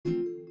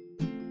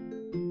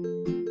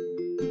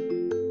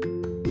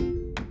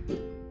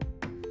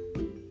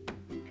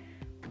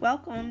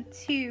welcome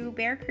to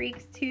Bear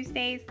Creek's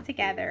Tuesdays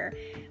Together.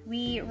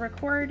 We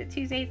record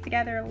Tuesdays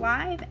Together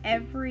live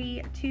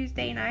every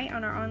Tuesday night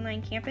on our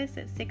online campus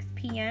at 6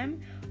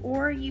 p.m.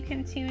 Or you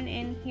can tune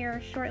in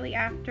here shortly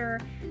after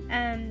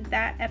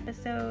that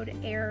episode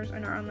airs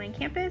on our online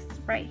campus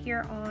right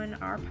here on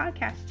our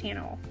podcast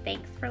channel.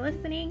 Thanks for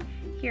listening.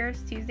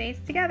 Here's Tuesdays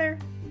Together.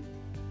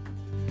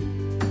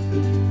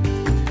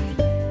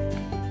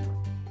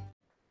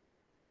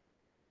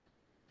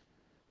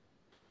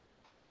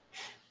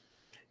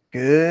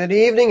 Good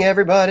evening,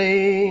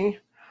 everybody.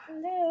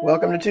 Hello.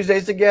 Welcome to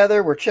Tuesdays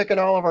Together. We're checking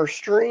all of our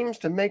streams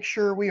to make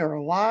sure we are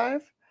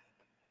live.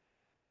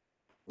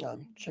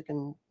 I'm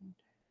checking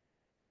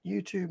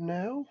YouTube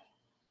now.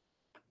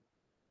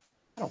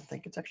 I don't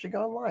think it's actually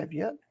gone live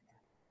yet.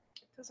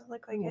 Doesn't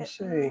look like We'll it.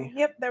 see.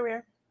 Yep, there we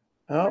are.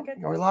 Oh,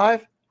 good. are we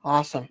live?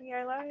 Awesome. We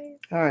are live.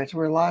 All right, so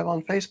we're live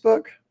on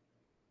Facebook.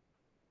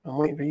 I'm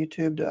waiting for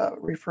YouTube to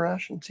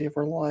refresh and see if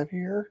we're live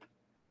here.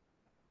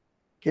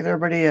 Give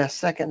everybody a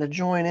second to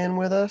join in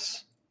with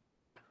us.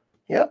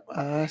 Yep,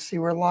 I see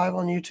we're live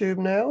on YouTube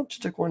now.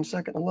 Just took 1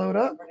 second to load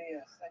up.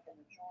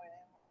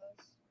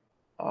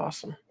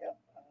 Awesome. Yep,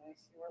 I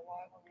see we're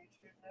live on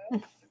YouTube now.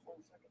 Just took 1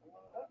 second to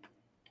load up.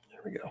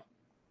 There we go.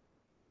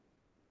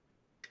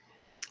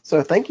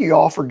 So thank you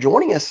all for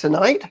joining us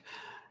tonight.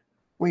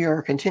 We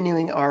are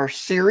continuing our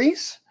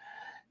series.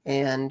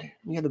 And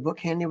you have the book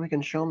handy? We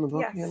can show them the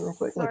book again real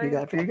quick. Look, you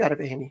got it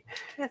handy.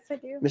 Yes, I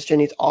do. Miss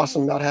Jenny's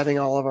awesome about having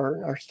all of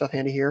our stuff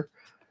handy here.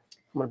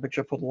 I'm going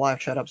to put the live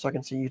chat up so I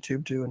can see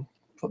YouTube too and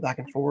flip back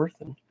and forth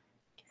and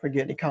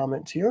forget any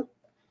comments here.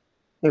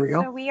 There we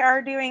go. So we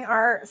are doing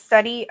our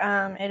study.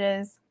 It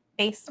is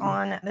based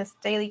on this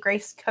Daily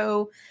Grace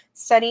Co.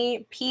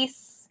 study,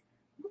 Peace,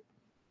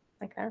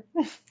 like there,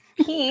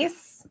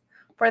 Peace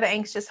for the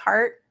Anxious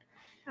Heart.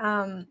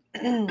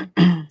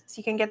 So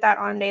you can get that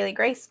on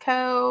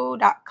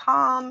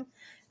dailygraceco.com.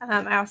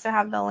 I also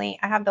have the link.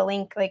 I have the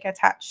link like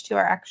attached to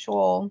our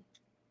actual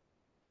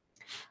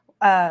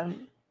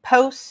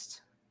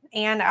post,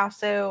 and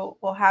also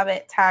we'll have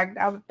it tagged.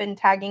 I've been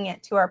tagging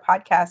it to our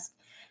podcast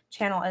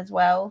channel as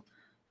well.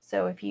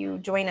 So if you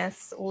join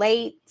us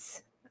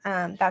late,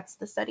 that's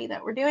the study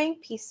that we're doing.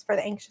 Peace for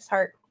the Anxious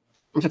Heart.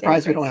 I'm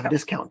surprised we don't have a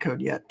discount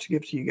code yet to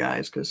give to you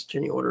guys because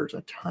Jenny orders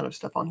a ton of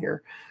stuff on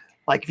here.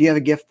 Like if you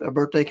have a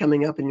birthday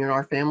coming up and you're in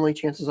our family,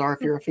 chances are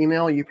if you're a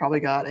female, you probably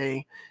got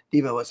a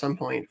Devo at some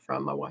point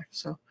from my wife.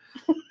 So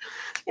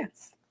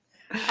yes,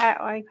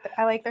 I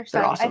like their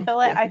stuff. Awesome.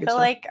 I feel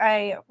like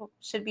I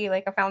should be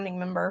like a founding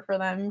member for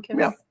them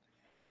because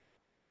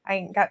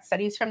I got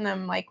studies from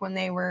them like when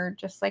they were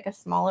just like a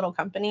small little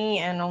company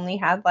and only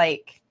had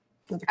like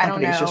I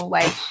don't know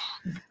like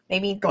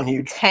maybe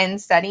 10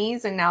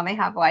 studies, and now they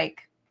have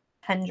like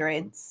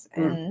hundreds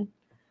and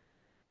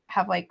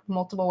have like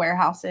multiple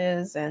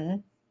warehouses,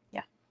 and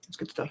that's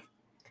good stuff.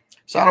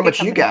 So I don't know about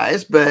you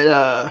guys,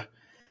 but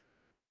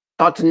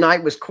thought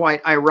tonight was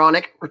quite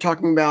ironic. We're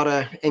talking about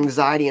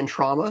anxiety and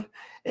trauma,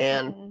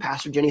 and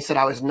Pastor Jenny said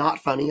I was not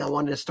funny. I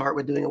wanted to start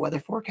with doing a weather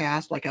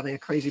forecast, like having a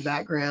crazy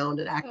background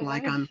and acting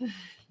like I'm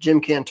Jim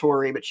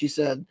Cantori, but she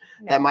said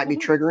that might be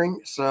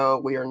triggering,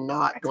 so we are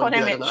not going to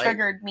do it tonight. It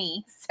triggered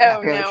me,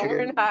 so no,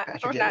 we're not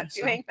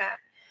doing that.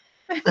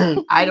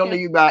 I don't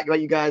know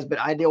about you guys, but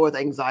I deal with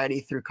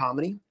anxiety through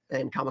comedy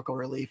and comical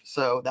relief.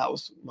 So that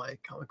was my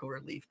comical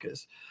relief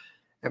because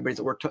everybody's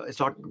at work is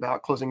talking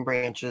about closing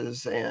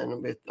branches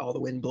and with all the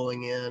wind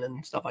blowing in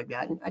and stuff like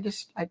that. And I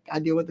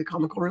deal with the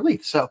comical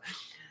relief. So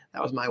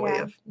that was my way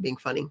of being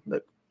funny.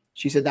 But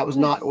she said that was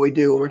not what we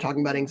do when we're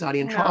talking about anxiety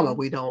and trauma.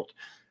 We don't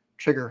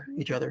trigger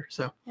each other.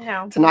 So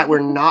tonight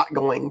we're not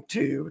going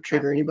to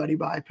trigger anybody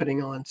by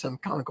putting on some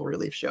comical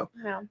relief show.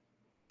 No.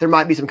 There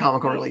might be some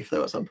comical relief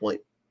though at some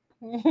point.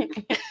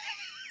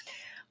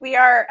 We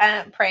are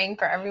praying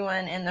for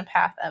everyone in the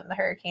path of the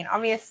hurricane,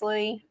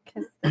 obviously,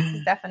 because this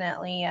is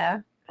definitely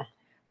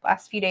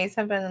last few days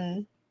have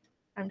been,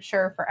 I'm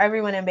sure, for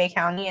everyone in Bay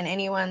County and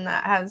anyone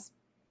that has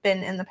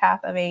been in the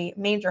path of a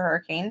major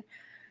hurricane.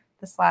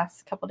 This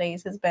last couple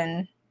days has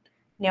been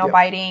nail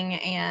biting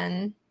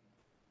and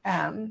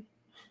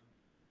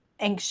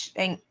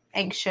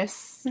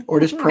anxious, or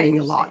just praying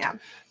a lot.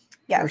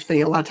 Yeah, or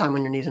spending a lot of time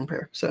on your knees in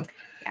prayer. So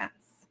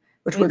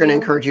which we we're going to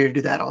encourage you to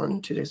do that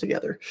on 2 days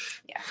together.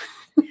 Yeah.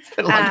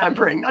 Spend a lot of time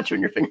praying, not chewing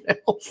your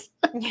fingernails.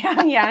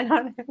 not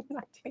doing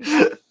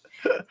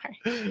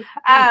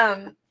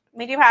that.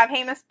 We do have,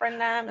 hey, Miss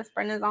Brenda. Miss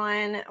Brenda's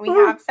on. We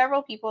have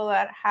several people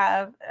that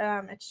have,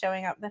 it's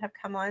showing up that have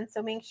come on.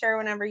 So make sure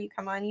whenever you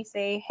come on, you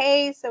say,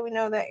 hey, so we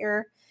know that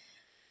you're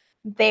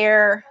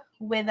there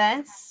with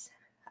us.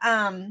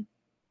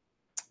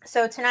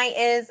 So tonight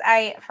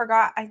I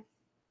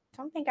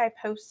don't think I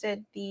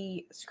posted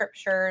the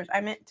scriptures.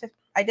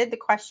 I did the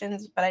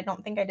questions, but I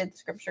don't think I did the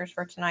scriptures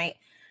for tonight.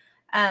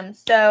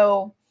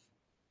 So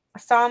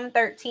Psalm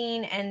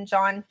 13 and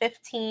John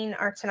 15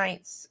 are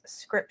tonight's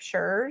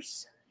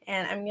scriptures.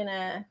 And I'm going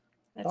to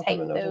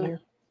type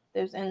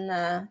those in the,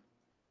 are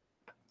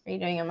you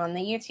doing them on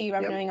the YouTube?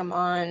 I'm doing them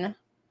on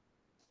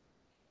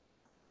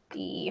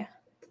the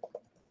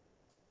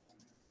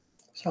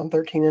Psalm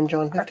 13 and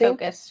John Our 15.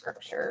 focus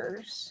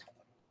scriptures.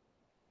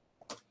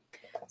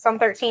 Psalm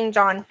 13,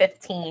 John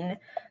 15.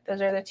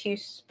 Those are the two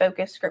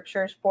focus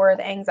scriptures for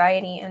the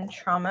anxiety and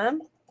trauma.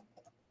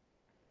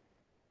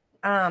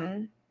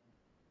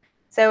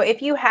 So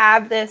if you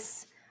have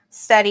this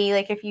study,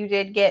 like if you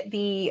did get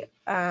the,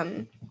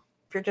 if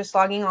you're just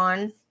logging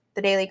on,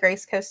 the Daily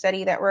Grace Co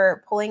study that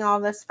we're pulling all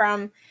this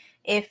from,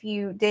 if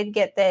you did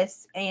get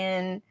this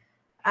and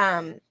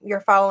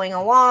you're following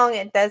along,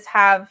 it does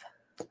have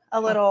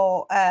a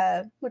little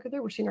Look at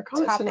there, we're seeing our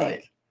comments topic.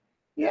 tonight.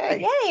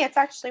 Yay. Yay, it's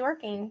actually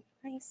working.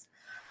 Nice.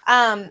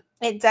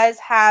 It does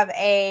have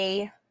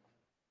a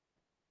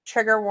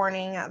trigger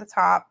warning at the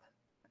top,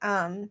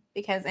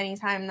 because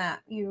anytime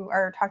that you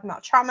are talking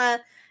about trauma,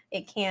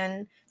 it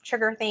can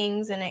trigger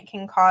things and it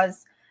can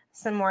cause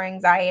some more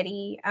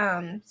anxiety.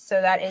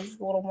 So that is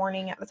a little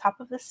warning at the top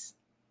of this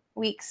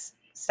week's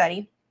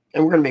study.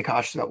 And we're going to be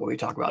cautious about what we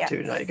talk about Yes.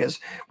 too tonight, because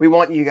we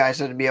want you guys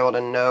to be able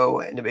to know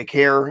and to be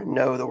care,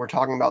 know that we're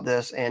talking about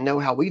this and know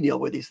how we deal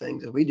with these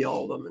things as we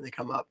deal with them and they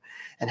come up,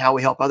 and how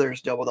we help others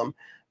deal with them.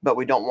 But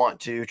we don't want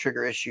to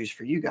trigger issues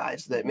for you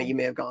guys that you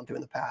may have gone through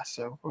in the past.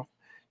 So we'll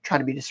try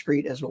to be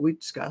discreet as what we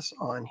discuss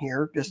on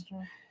here. Just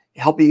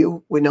help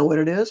you. We know what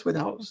it is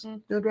without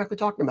directly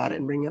talking about it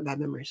and bringing up bad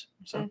memories.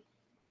 So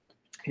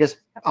because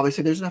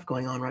obviously there's enough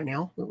going on right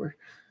now that we're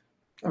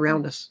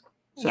around us.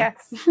 So.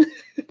 Yes.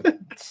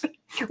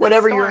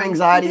 Whatever your Storm.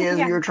 anxiety is,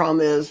 Yeah. your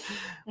trauma is,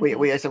 we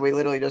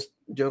literally just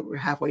we're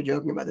halfway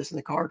joking about this in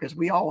the car, because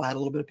we all had a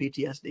little bit of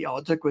PTSD. All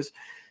it took was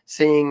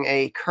seeing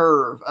a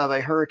curve of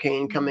a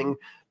hurricane coming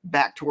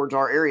back towards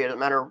our area. Doesn't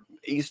matter,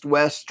 east,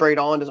 west, straight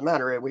on, doesn't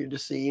matter. We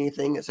just see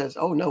anything that says,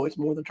 oh no, it's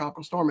more than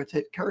tropical storm, it's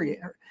hit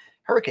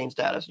hurricane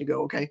status. You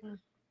go, okay,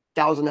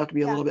 that was enough to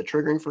be a little bit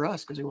triggering for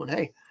us, because we went,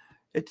 hey,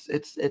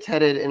 it's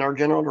headed in our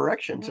general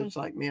direction. So it's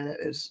like, man,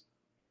 it is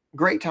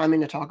great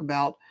timing to talk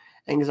about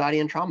anxiety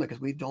and trauma, because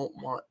we don't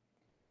want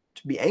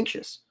to be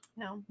anxious.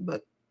 No,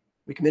 but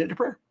we committed to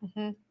prayer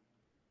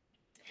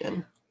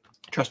and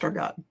trust our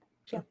God.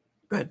 So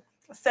go ahead.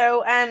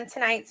 So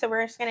tonight, so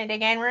we're just gonna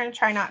dig in. We're gonna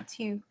try not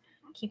to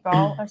keep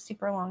y'all a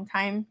super long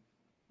time.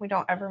 We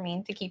don't ever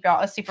mean to keep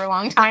y'all a super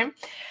long time.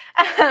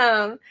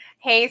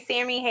 Hey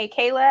Sammy, hey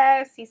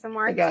Kayla, see some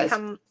more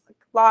come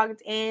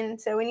logged in.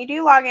 So when you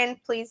do log in,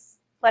 please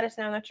let us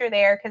know that you're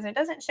there, because it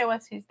doesn't show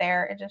us who's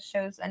there. It just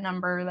shows a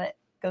number that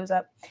goes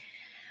up.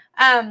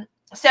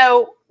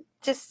 So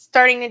just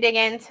starting to dig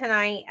in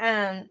tonight.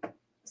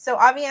 So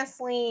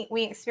obviously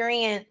we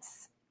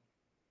experience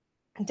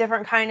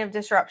different kind of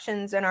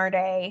disruptions in our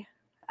day.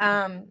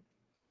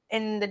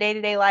 In the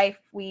day-to-day life,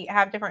 we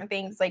have different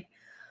things like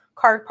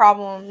car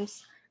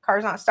problems,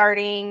 cars not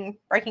starting,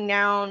 breaking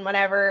down,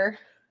 whatever,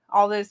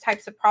 all those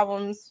types of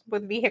problems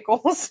with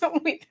vehicles.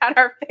 We've had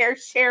our fair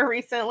share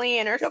recently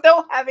and are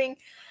still having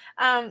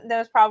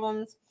those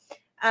problems.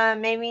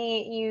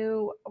 Maybe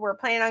you were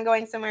planning on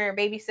going somewhere, your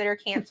babysitter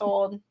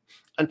canceled.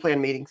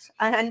 Unplanned meetings.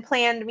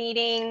 Unplanned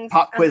meetings.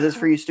 Pop quizzes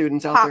for you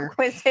students out there. Pop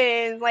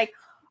quizzes. Like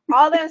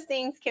all those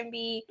things can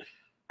be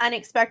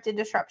unexpected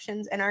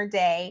disruptions in our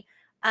day.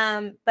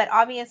 But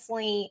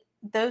obviously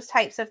those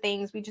types of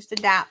things, we just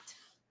adapt.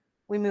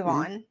 We move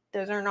on.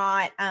 Those are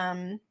not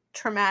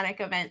traumatic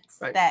events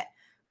that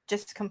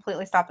just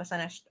completely stop us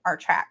in our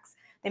tracks.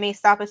 They may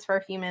stop us for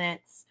a few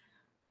minutes,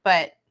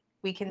 but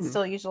we can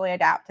still usually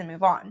adapt and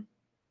move on.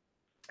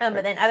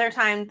 But then other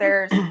times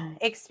there's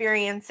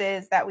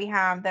experiences that we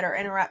have that are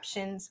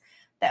interruptions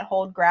that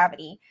hold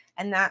gravity.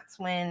 And that's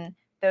when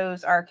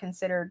those are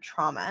considered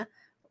trauma.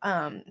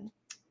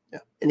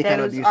 Any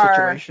kind of abuse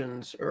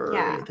situations or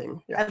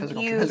anything.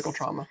 Abuse, physical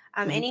trauma.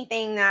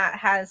 Anything that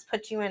has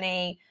put you in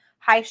a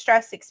high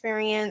stress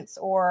experience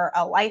or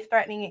a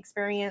life-threatening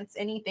experience,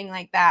 anything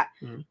like that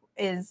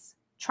is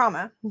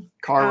trauma.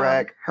 Car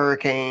wreck,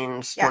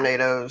 hurricanes,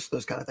 tornadoes,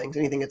 those kind of things.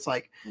 Anything that's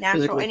like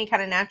any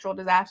kind of natural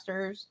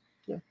disasters.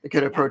 Yeah, it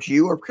could approach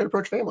you or could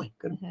approach family.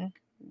 Could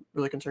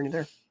really concern you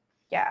there.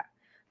 Yeah.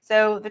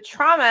 So the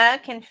trauma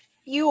can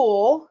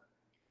fuel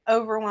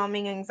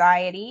overwhelming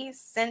anxiety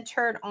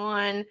centered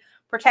on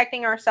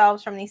protecting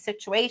ourselves from these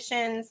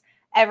situations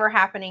ever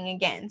happening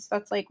again. So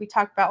that's like we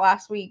talked about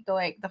last week,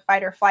 the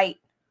fight or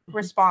flight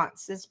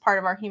response is part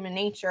of our human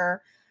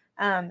nature.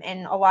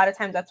 And a lot of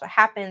times that's what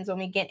happens when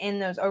we get in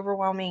those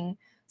overwhelming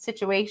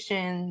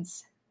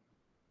situations.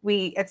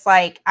 It's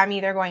like, I'm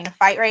either going to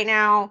fight right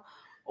now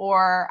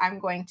or I'm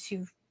going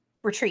to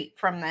retreat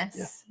from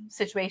this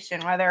situation,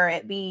 whether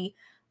it be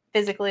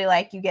physically,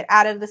 like you get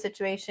out of the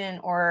situation,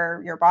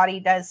 or your body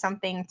does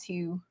something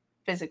to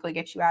physically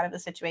get you out of the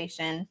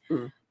situation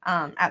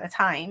at the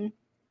time.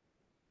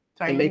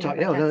 Sorry, I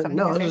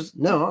was just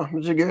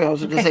good. I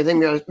was just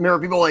saying, I remember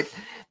people like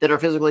that are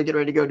physically getting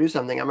ready to go do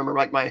something. I remember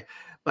like my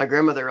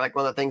grandmother, like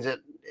one of the things that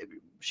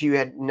she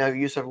had no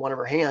use of one of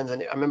her hands,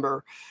 and I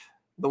remember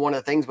one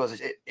of the things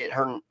was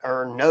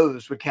her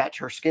nose would catch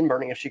her skin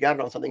burning if she got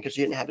it on something, because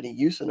she didn't have any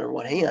use in her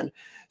one hand.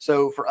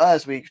 So for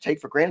us, we take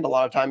for granted a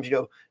lot of times,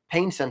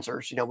 pain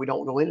sensors, we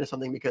don't go into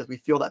something because we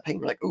feel that pain.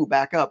 We're like, ooh,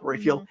 back up. Or we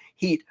feel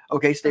heat.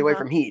 Okay, stay away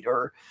from heat.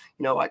 Or,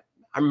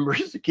 I remember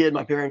as a kid,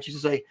 my parents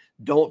used to say,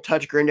 "Don't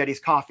touch Granddaddy's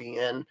coffee,"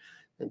 and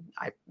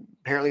I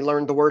apparently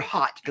learned the word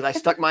hot because I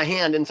stuck my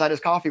hand inside his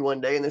coffee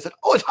one day and they said,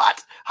 "Oh, it's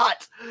hot,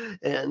 hot."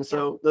 And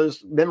so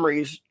those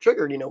memories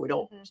triggered, we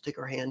don't stick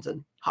our hands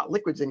in hot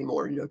liquids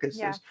anymore, because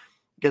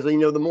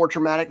the more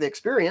traumatic the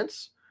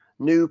experience,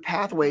 new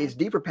pathways,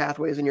 deeper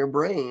pathways in your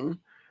brain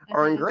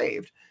are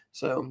engraved.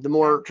 So the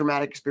more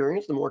traumatic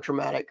experience, the more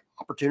traumatic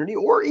opportunity,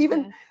 or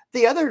even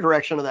the other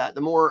direction of that,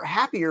 the more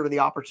happier the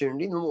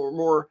opportunity, the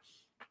more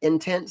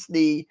intense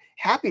the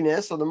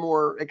happiness, or the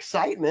more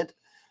excitement,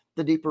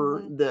 the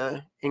deeper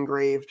the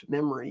engraved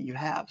memory you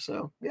have.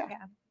 So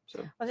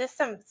so well, just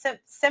some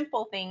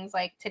simple things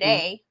like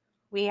today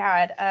we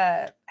had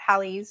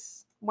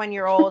Hallie's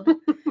 1-year-old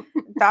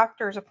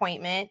doctor's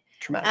appointment,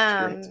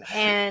 traumatic experience.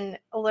 and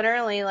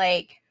literally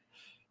like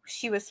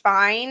she was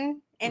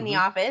fine in the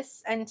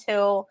office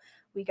until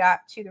we got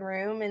to the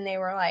room and they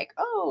were like,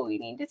 "Oh, you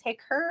need to take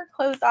her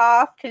clothes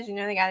off because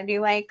they got to do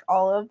like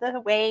all of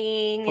the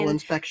weighing full and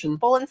inspection,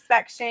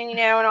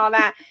 and all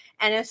that."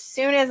 And as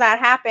soon as that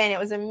happened, it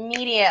was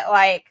immediate.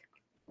 Like,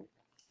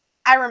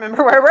 I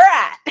remember where we're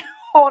at.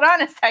 Hold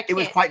on a second. It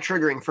was quite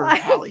triggering for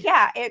Hallie.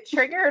 Yeah, it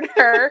triggered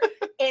her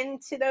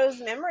into those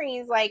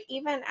memories. Like,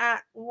 even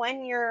at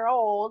 1 year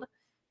old,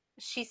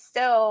 she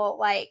still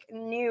like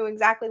knew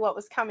exactly what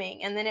was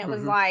coming. And then it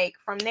was like,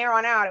 from there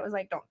on out, it was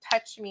like, "Don't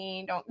touch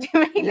me, don't do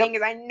anything,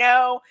 because I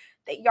know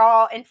that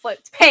y'all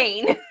inflict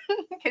pain."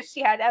 Because she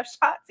had to have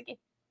shots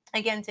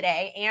again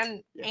today,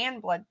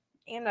 and blood,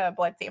 and a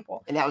blood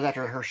sample. And that was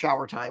after her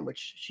shower time,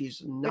 which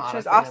she's not. Which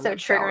was also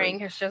triggering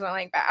because she doesn't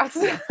like baths.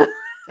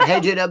 Hey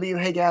JW,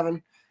 hey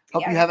Gavin.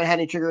 Hope you haven't had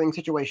any triggering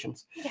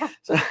situations. Yeah.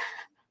 So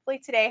hopefully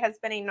today has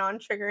been a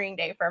non-triggering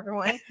day for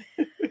everyone.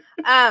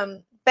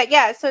 But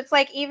yeah, so it's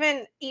like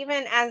even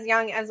as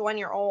young as 1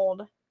 year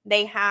old,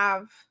 they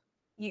have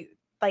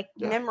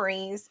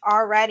memories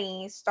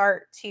already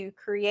start to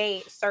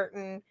create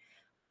certain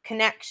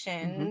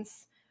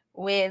connections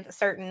with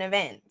certain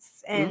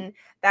events. And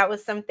that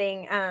was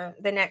something,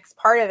 the next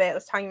part of it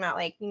was talking about,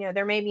 like,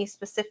 there may be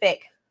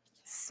specific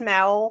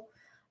smell,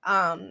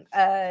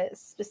 a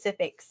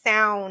specific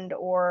sound,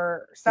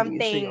 or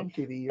something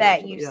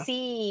that you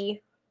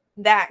see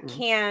that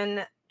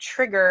can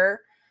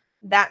trigger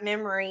that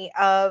memory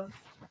of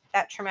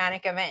that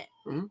traumatic event.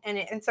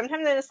 And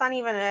sometimes it's not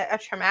even a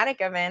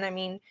traumatic event. I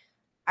mean,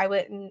 I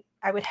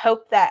would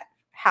hope that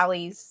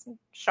Hallie's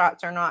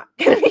shots are not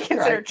going to be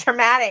considered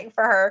traumatic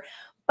for her,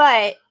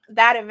 but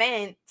that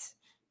event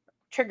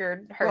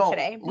triggered her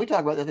today. We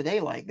talked about the other day,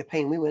 like the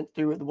pain we went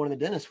through at one of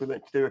the dentists we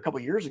went through a couple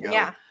of years ago.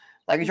 Yeah.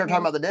 Like you start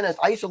talking about the dentist.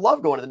 I used to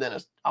love going to the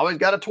dentist. I always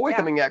got a toy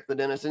coming back to the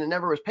dentist, and it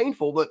never was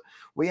painful, but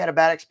we had a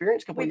bad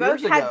experience a couple of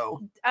years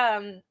ago.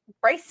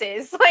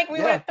 Braces. Like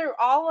we went through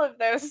all of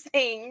those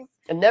things.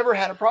 And never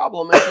had a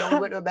problem until we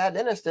went to a bad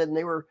dentist, and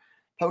they were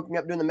poking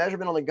up, doing the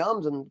measurement on the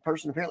gums, and the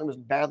person apparently was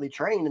badly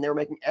trained, and they were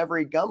making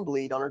every gum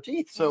bleed on her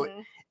teeth. So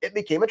it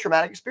became a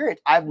traumatic experience.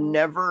 I've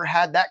never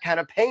had that kind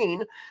of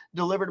pain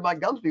delivered to my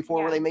gums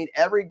before, where they made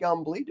every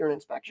gum bleed during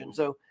inspection.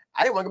 So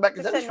I didn't want to go back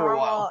to the dentist for a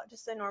while.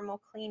 Just a normal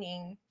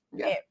cleaning.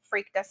 It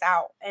freaked us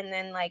out, and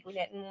then like we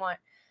didn't want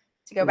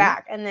to go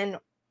back, and then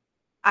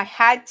I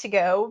had to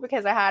go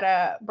because I had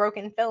a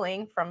broken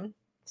filling from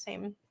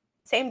same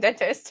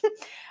dentist.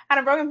 Had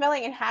a broken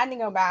filling and had to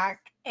go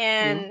back,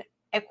 and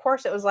of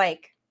course it was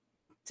like,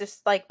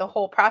 just like the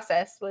whole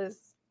process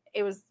was,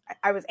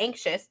 I was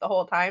anxious the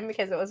whole time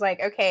because it was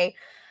like, okay,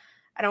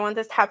 I don't want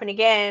this to happen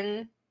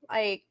again.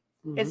 Like,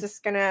 is this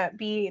gonna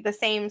be the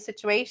same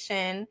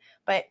situation?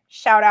 But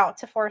shout out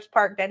to Forest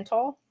Park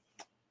Dental.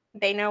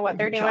 They know what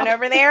they're doing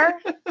over there,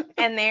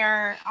 and they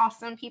are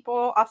awesome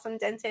people, awesome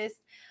dentists,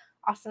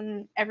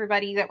 awesome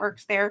everybody that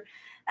works there.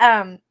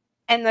 And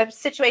the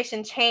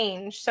situation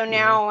changed. So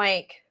now,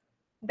 like,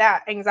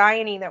 that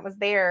anxiety that was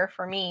there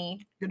for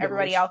me,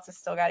 everybody else has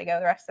still got to go.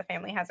 The rest of the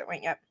family hasn't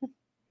went yet.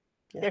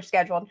 They're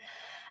scheduled.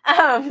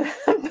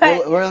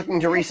 But we're looking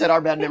to reset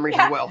our bad memories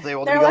as well. They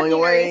will be going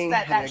away.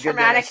 Reset that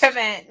traumatic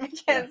event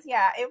because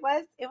it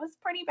was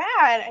pretty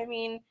bad. I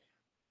mean,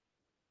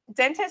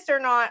 dentists are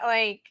not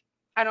like,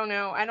 I don't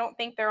know. I don't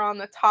think they're on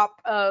the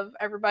top of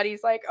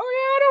everybody's like, oh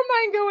yeah, I don't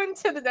mind going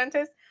to the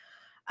dentist.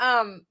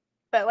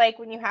 But like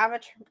when you have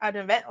an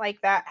event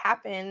like that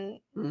happen,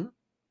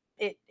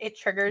 it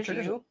triggers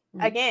you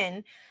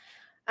again.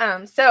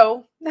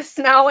 So the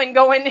smell and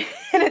going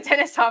in a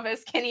dentist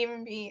office can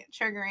even be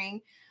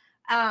triggering.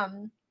 I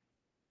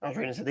was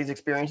reading that these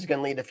experiences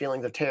can lead to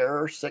feelings of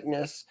terror,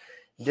 sickness,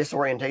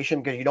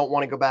 disorientation, because you don't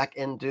want to go back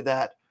into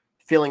that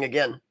feeling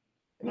again.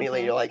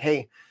 Immediately, you're like,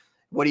 hey,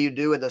 what do you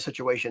do in those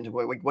situations?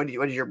 What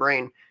is your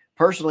brain?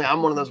 Personally,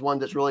 I'm one of those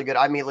ones that's really good.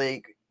 I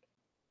immediately,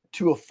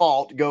 to a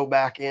fault, go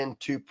back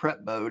into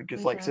prep mode,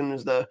 because like as soon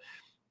as we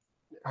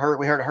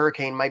heard a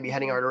hurricane might be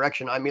heading our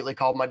direction, I immediately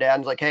called my dad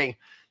and was like, hey,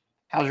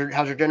 how's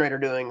your generator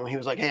doing? And he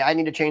was like, hey, I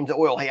need to change the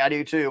oil. Hey, I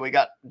do too. We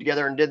got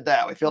together and did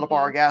that. We filled up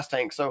our gas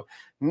tank. So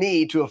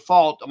me, to a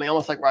fault, I mean,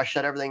 almost like where I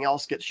shut everything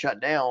else gets shut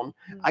down,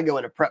 I go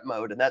into prep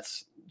mode, and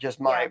that's just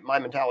my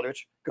mentality,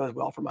 which goes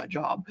well for my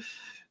job.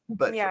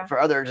 But Yeah. for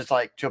others, it's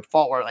like to a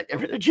fault where like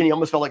Jenny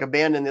almost felt like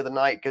abandoned the other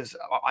night because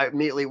I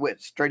immediately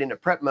went straight into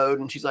prep mode,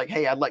 and she's like,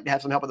 "Hey, I'd like to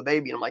have some help with the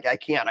baby," and I'm like, "I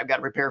can't. I've got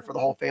to prepare for the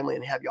whole family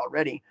and have y'all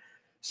ready."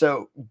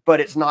 So, but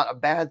it's not a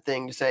bad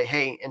thing to say,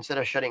 "Hey," instead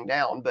of shutting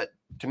down. But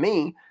to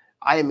me,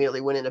 I immediately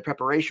went into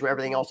preparation where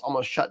everything else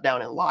almost shut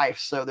down in life.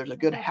 So there's a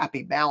good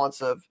happy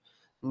balance of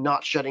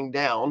not shutting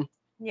down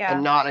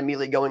and not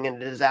immediately going into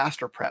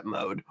disaster prep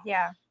mode.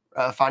 Yeah.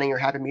 Finding your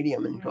happy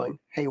medium and going,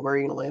 "Hey, where are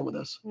you going to land with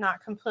this?"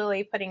 Not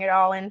completely putting it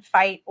all in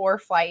fight or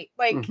flight.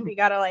 Like we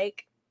got to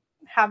like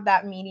have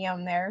that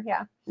medium there.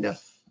 Yeah. Yeah.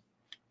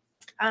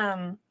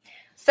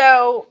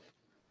 So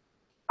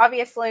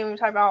obviously when we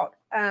talk about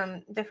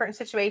different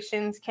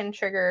situations can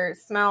trigger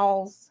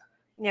smells,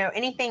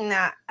 anything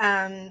that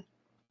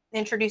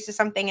introduces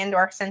something into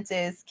our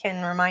senses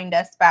can remind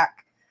us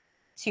back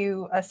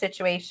to a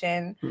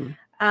situation.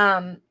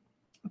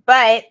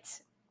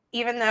 But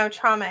even though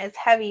trauma is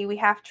heavy, we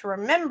have to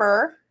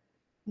remember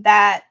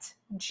that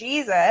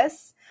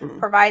Jesus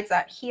provides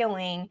that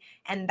healing,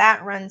 and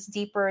that runs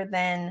deeper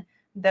than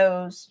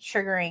those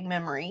triggering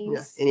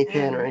memories. Yeah, any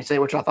pin or anything,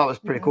 which I thought was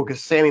pretty cool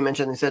because Sammy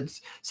mentioned, he said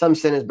some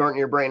sin is burnt in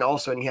your brain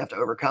also, and you have to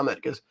overcome it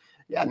because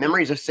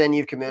memories of sin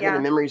you've committed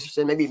and memories of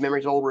sin, maybe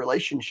memories of old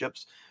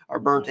relationships are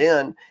burnt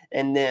in.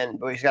 And then,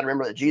 but we've got to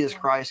remember that Jesus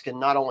Christ can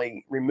not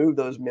only remove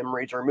those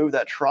memories or remove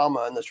that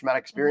trauma and those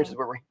traumatic experiences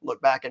where we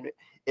look back and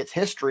it's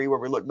history where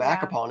we look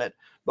back upon it,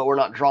 but we're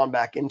not drawn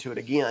back into it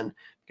again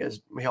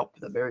because we help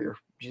the barrier.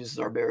 Jesus is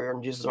our barrier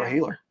and Jesus is our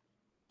healer.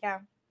 Yeah.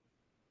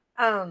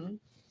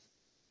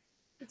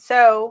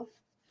 So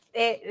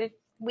I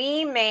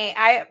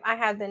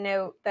had the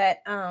note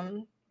that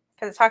because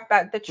it talked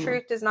about the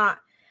truth does not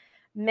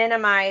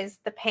minimize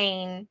the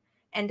pain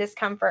and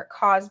discomfort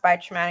caused by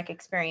traumatic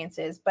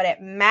experiences, but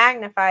it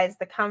magnifies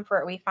the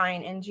comfort we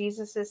find in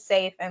Jesus's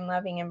safe and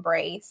loving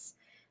embrace.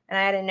 And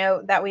I had a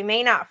note that we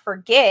may not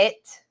forget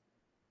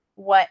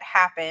what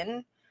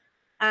happened,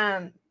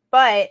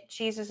 but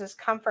Jesus's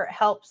comfort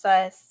helps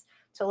us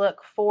to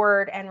look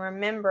forward and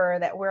remember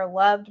that we're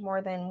loved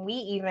more than we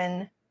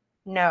even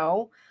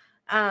know.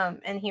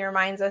 And he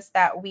reminds us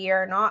that we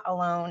are not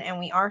alone and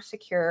we are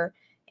secure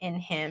in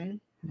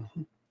him.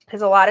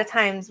 Because a lot of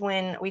times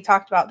when we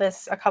talked about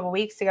this a couple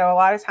weeks ago, a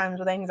lot of times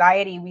with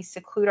anxiety, we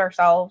seclude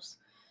ourselves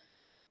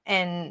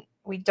and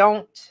we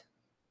don't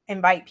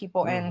invite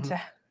people in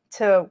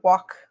to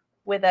walk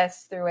with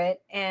us through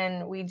it.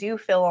 And we do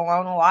feel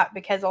alone a lot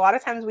because a lot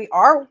of times we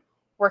are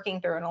working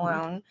through it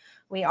alone.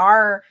 We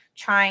are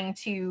trying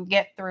to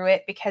get through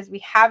it because we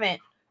haven't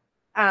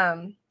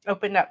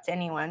opened up to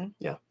anyone.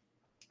 Yeah.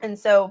 And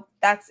so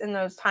that's in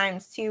those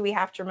times too, we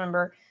have to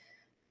remember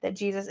that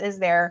Jesus is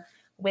there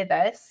with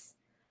us.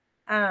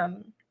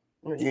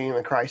 Union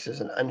with Christ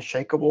is an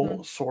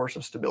unshakable source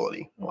of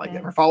stability. Like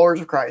that, for followers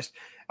of Christ,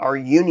 our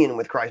union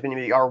with Christ,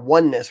 meaning our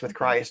oneness with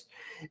Christ,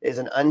 is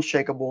an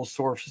unshakable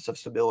source of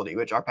stability,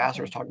 which our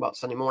pastor was talking about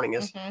Sunday morning.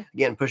 Is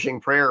again pushing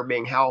prayer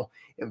being how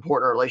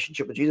important our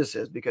relationship with Jesus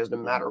is, because no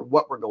matter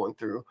what we're going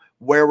through,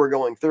 where we're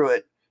going through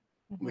it,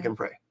 we can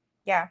pray.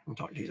 Yeah, and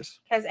talk to Jesus.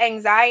 Because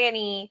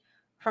anxiety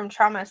from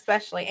trauma,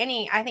 especially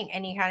I think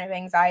any kind of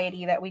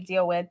anxiety that we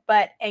deal with,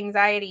 but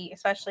anxiety,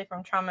 especially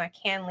from trauma,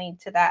 can lead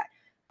to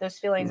those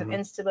feelings of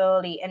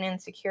instability and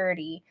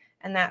insecurity.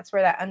 And that's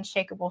where that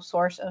unshakable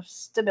source of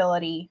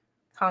stability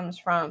comes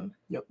from.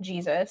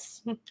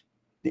 Jesus.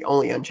 The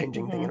only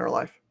unchanging thing in our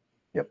life.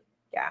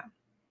 Yeah.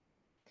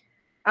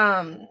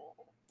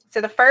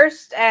 So the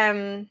first, I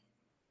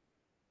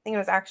think it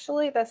was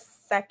actually the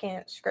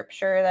second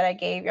scripture that I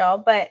gave y'all,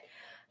 but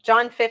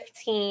John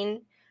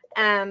 15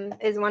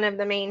 is one of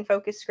the main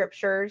focus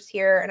scriptures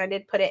here. And I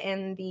did put it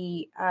in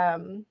the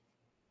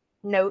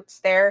notes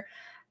there.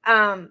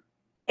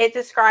 It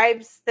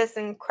describes this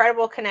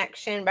incredible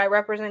connection by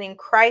representing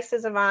Christ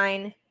as a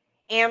vine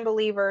and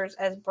believers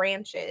as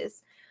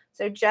branches.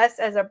 So just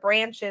as a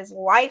branch's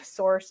life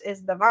source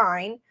is the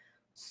vine,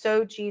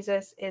 so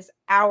Jesus is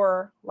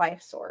our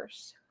life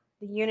source.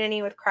 The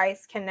unity with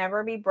Christ can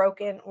never be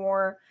broken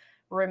or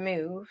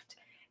removed.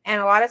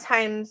 And a lot of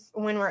times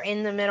when we're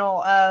in the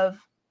middle of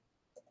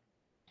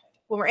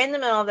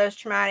those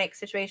traumatic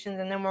situations,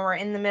 and then when we're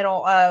in the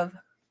middle of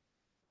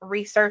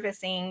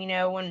resurfacing,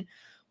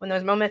 when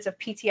those moments of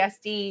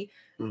PTSD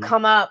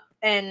come up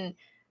and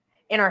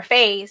in our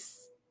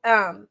face,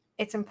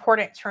 it's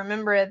important to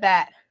remember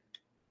that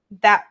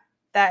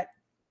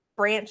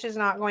branch is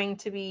not going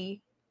to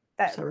be,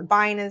 that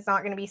vine is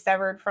not going to be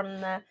severed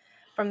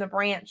from the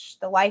branch,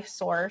 the life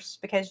source,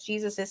 because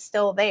Jesus is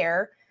still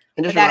there.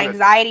 And that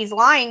anxiety is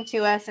lying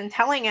to us and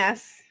telling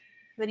us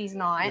that he's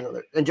not.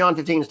 And John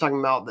 15 is talking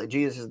about that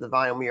Jesus is the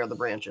vine and we are the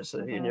branches. So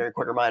in your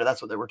quick reminder,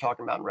 that's what they were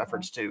talking about in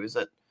reference to, is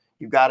that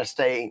you've got to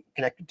stay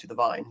connected to the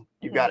vine.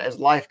 You've got, as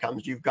life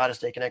comes, you've got to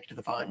stay connected to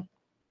the vine.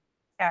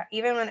 Yeah,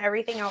 even when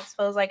everything else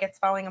feels like it's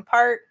falling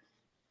apart,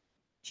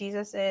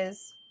 Jesus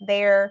is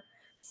their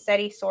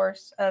steady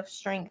source of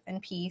strength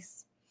and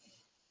peace.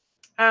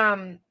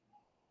 And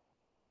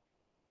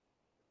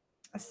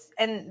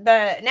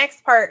the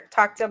next part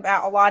talked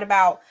about a lot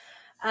about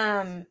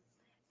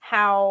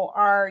how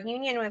our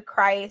union with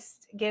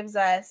Christ gives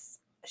us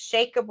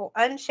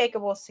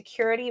unshakable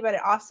security, but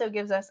it also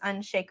gives us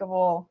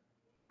unshakable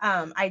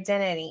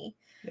identity.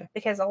 Yeah.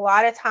 Because a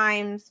lot of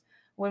times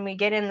when we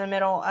get in the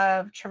middle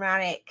of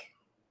traumatic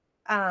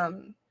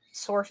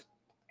source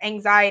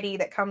anxiety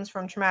that comes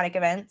from traumatic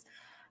events,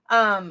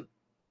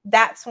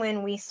 that's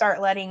when we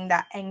start letting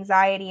that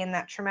anxiety and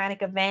that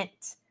traumatic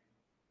event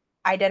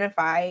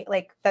identify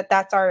like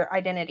that's our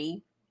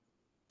identity,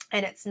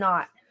 and it's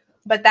not.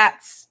 But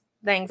that's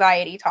the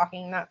anxiety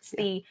talking. That's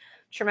the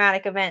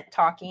traumatic event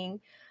talking.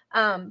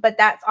 But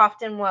that's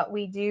often what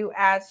we do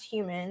as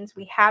humans.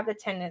 We have the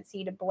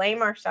tendency to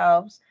blame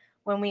ourselves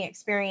when we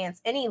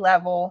experience any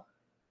level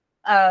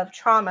of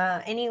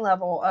trauma, any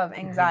level of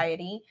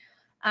anxiety,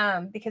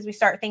 because we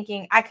start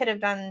thinking, I could have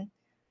done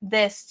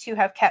this to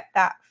have kept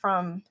that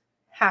from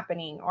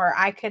happening, or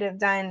I could have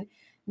done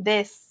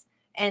this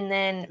and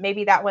then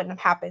maybe that wouldn't have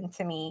happened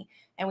to me.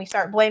 And we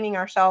start blaming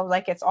ourselves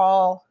like it's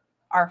all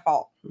our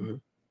fault. Mm-hmm.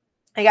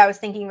 Like I was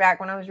thinking back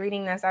when I was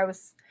reading this,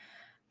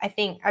 I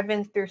think I've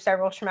been through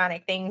several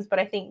traumatic things, but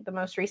I think the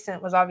most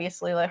recent was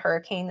obviously the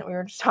hurricane that we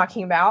were just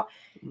talking about.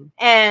 Mm-hmm.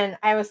 And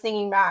I was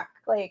thinking back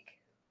like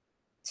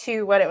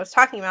to what it was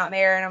talking about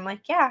there. And I'm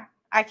like, yeah,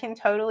 I can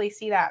totally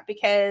see that,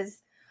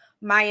 because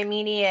my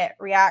immediate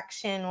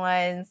reaction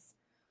was,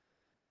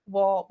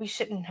 well, we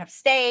shouldn't have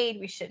stayed.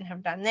 We shouldn't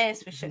have done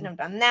this. We shouldn't have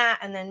done that.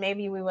 And then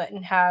maybe we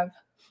wouldn't have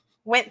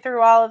went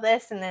through all of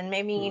this. And then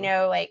maybe, you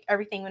know, like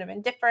everything would have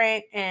been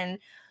different, and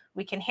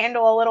we can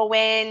handle a little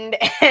wind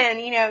and,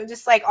 you know,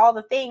 just like all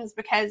the things,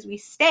 because we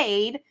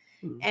stayed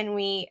and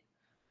we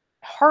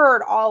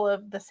heard all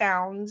of the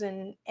sounds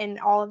and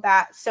all of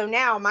that. So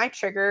now my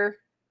trigger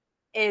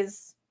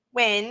is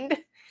wind,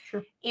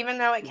 even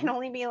though it can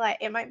only be like,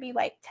 it might be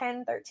like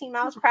 10, 13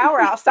 miles per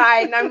hour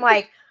outside. And I'm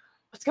like,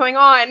 what's going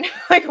on?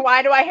 Like,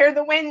 why do I hear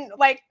the wind,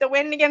 like the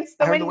wind against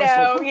the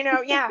window, you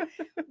know? Yeah.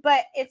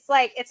 But it's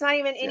like, it's not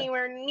even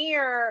anywhere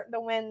near the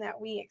wind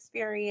that we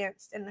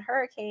experienced in the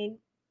hurricane,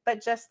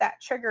 but just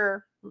that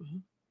trigger. Mm-hmm.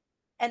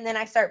 And then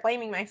I start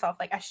blaming myself.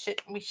 Like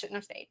we shouldn't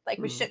have stayed. Like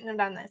we shouldn't have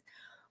done this.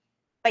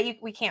 But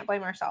we can't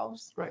blame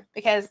ourselves, right?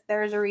 Because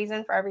there's a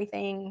reason for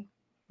everything.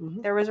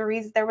 Mm-hmm.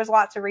 There was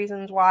lots of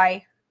reasons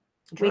why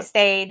we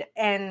stayed,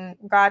 and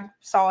God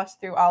saw us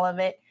through all of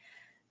it.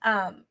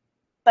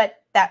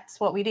 But that's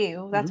what we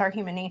do. That's our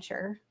human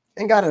nature.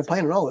 And God had a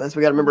plan in all of this.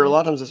 We got to remember a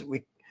lot of times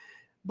we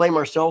blame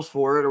ourselves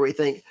for it, or we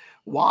think,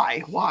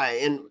 why?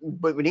 And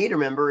what we need to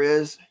remember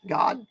is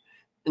God,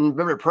 and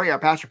remember to pray. Our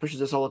pastor pushes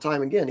this all the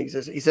time. Again, he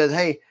says,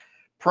 hey,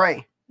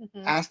 pray,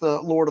 ask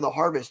the Lord of the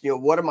harvest, you know,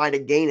 what am I to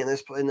gain in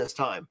this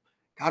time?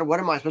 God, what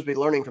am I supposed to be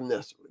learning from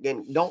this?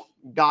 Again, don't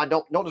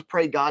just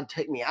pray, God,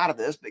 take me out of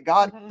this, but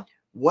God,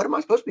 what am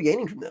I supposed to be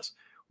gaining from this?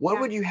 What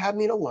would you have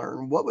me to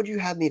learn? What would you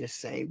have me to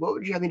say? What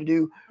would you have me to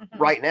do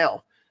right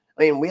now?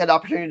 I mean, we had the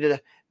opportunity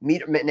to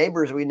meet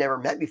neighbors we'd never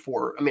met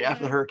before. I mean,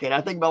 after the hurricane,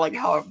 I think about like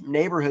how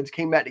neighborhoods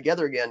came back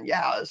together again.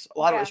 Yeah, a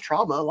lot of it was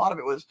trauma. A lot of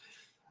it was,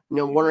 you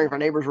know, wondering if our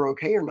neighbors were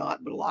okay or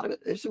not. But a lot of it,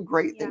 there's some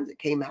great things that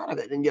came out of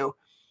it. And, you know,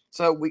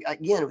 so we,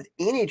 again, with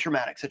any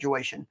traumatic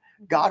situation,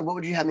 God, what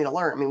would you have me to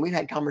learn? I mean, we've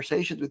had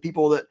conversations with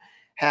people that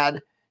had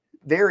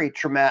very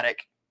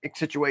traumatic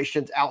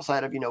situations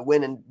outside of, you know,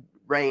 wind and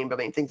rain, but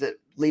I mean, things that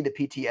lead to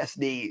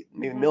PTSD,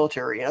 maybe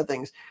military and other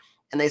things.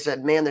 And they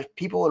said, man, there's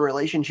people and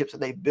relationships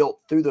that they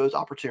built through those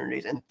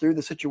opportunities and through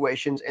the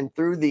situations and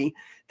through the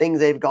things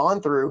they've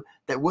gone through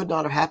that would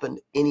not have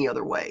happened any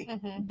other way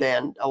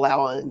than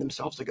allowing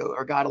themselves to go,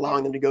 or God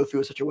allowing them to go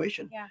through a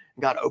situation. Yeah.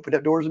 God opened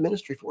up doors of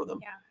ministry for them.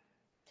 Yeah.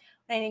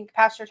 I think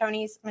Pastor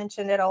Tony's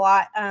mentioned it a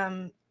lot.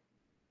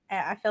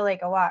 I feel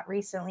like a lot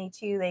recently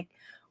too. Like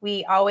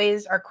we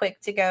always are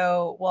quick to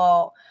go,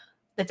 well,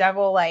 the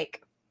devil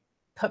like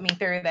put me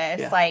through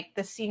this, like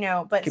this, you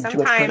know, but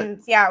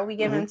sometimes, we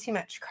give him too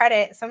much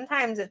credit.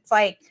 Sometimes it's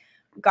like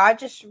God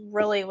just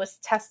really was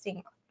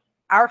testing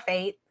our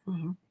faith.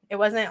 It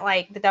wasn't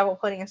like the devil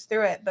putting us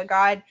through it, but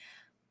God,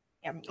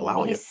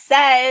 he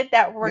said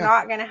that we're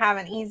not going to have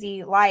an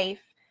easy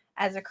life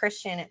as a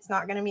Christian. It's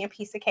not going to be a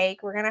piece of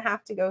cake. We're going to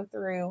have to go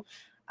through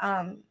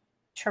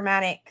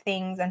traumatic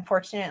things,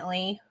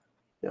 unfortunately,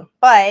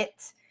 but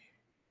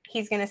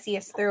he's going to see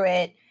us through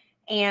it.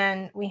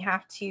 And we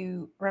have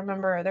to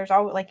remember there's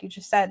always, like you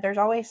just said, there's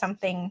always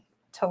something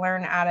to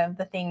learn out of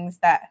the things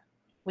that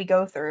we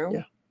go through.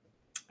 Yeah.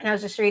 And I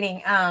was just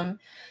reading,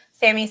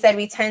 Sammy said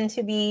we tend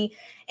to be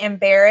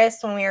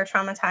embarrassed when we are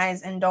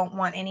traumatized and don't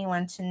want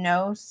anyone to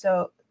know.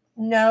 So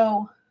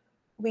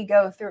we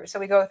go through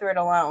it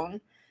alone.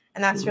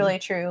 And that's really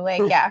true.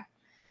 Like,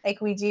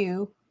 like we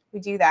do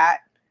that.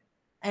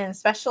 And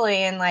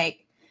especially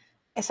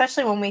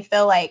when we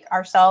feel like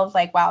ourselves,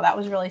 like, wow, that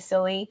was really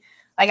silly.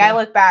 Like I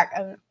look back,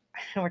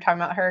 we're talking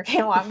about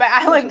hurricane a lot, but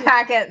I look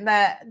back at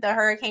the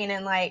hurricane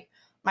and like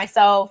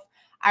myself,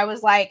 I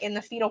was like in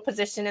the fetal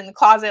position in the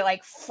closet,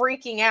 like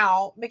freaking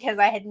out because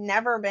I had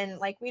never been,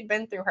 like we'd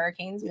been through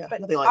hurricanes,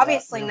 but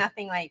obviously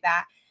nothing like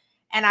that.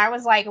 And I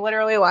was like,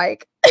 literally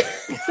like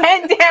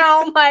head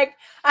down. Like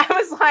I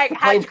was like,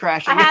 Planes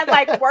crashing. I had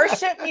like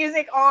worship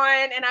music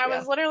on, and I Yeah.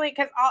 was literally,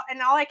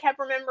 all I kept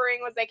remembering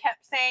was they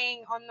kept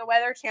saying on the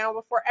Weather Channel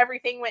before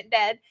everything went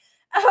dead,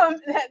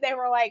 that they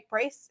were like,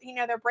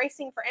 they're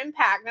bracing for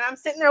impact. And I'm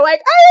sitting there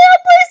like, I am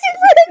bracing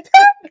for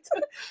impact.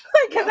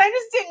 Because I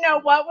just didn't know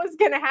what was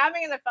going to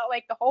happen. And I felt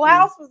like the whole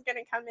house was going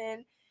to come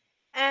in.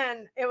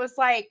 And it was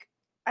like,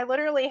 I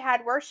literally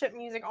had worship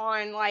music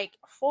on like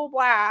full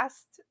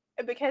blast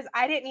because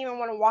I didn't even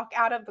want to walk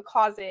out of the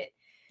closet.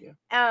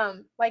 Yeah.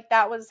 Like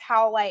that was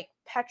how like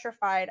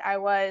petrified I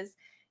was.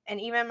 And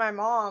even my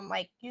mom,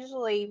 like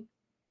usually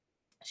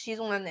she's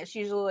one that's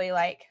usually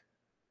like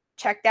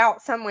checked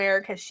out somewhere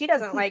because she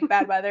doesn't like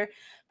bad weather,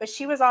 but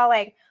she was all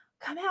like,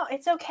 come out,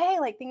 it's okay,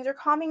 like things are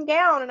calming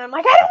down. And I'm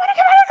like, I don't want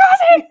to come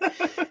out of the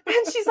closet.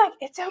 And she's like,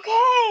 it's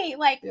okay,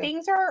 like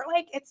things are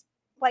like, it's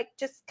like,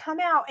 just come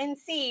out and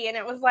see. And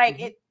it was like,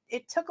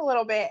 it took a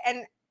little bit,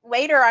 and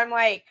later I'm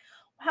like,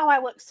 wow,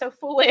 I look so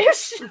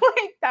foolish.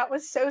 Like that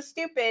was so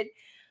stupid.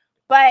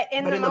 But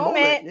in the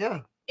moment,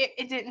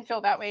 it didn't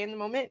feel that way in the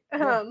moment.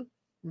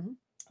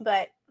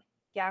 But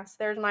yeah, so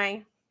there's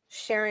my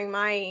sharing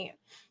my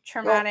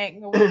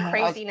traumatic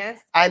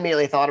craziness. I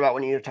immediately thought about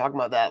when you were talking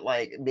about that,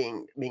 like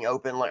being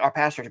open. Like our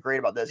pastor's great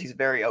about this. He's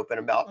very open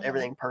about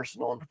everything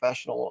personal and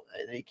professional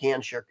that he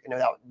can share,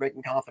 without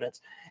breaking confidence.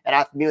 And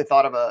I immediately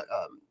thought of a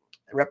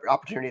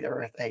opportunity there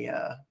with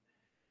a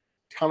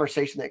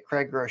conversation that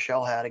Craig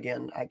Groeschel had.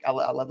 Again, I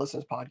love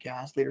listening to his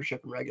podcast,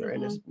 Leadership and Regular,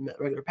 and his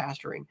regular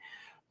pastoring,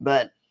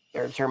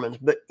 or sermons.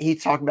 But he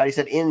talked about, he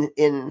said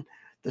in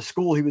the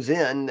school he was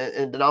in,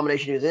 the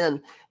denomination he was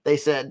in, they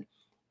said,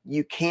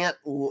 you can't,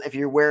 if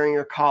you're wearing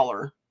your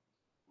collar,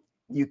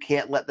 you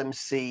can't let them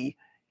see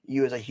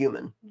you as a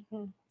human.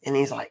 And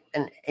he's like,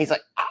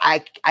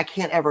 I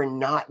can't ever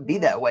not be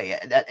that way.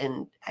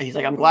 And he's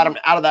like, I'm glad I'm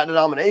out of that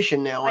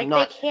denomination now. Like and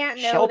not they can't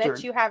know sheltered.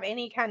 that you have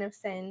any kind of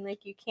sin.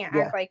 Like you can't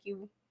act like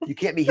you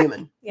can't be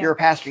human. You're a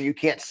pastor. You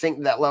can't sink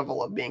to that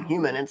level of being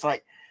human. And it's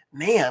like,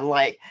 man,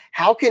 like,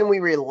 how can we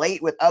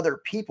relate with other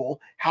people?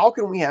 How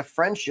can we have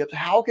friendships?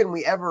 How can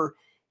we ever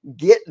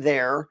get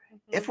there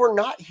if we're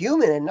not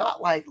human and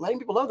not like letting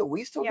people know that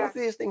we still go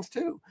through these things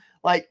too?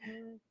 Like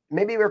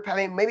maybe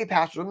maybe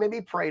pastors, maybe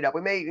prayed up, we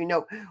may,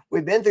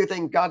 we've been through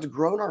things, God's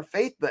grown our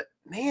faith, but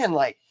man,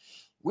 like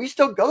we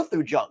still go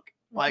through junk.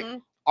 Like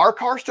our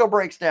car still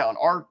breaks down,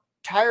 our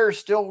tires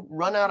still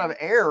run out of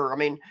air. I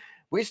mean,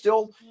 we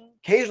still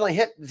occasionally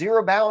hit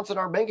zero balance in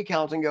our bank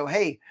accounts and go,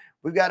 hey,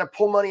 we've got to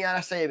pull money out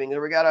of savings,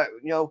 or we got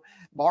to,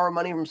 borrow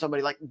money from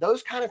somebody. Like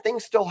those kind of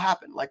things still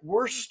happen. Like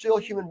we're still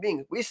human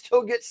beings. We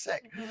still get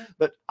sick.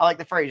 But I like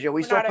the phrase,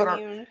 we still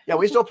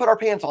put our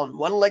pants on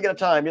one leg at a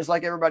time, just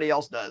like everybody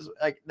else does.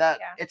 Like that,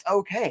 it's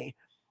okay.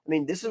 I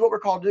mean, this is what we're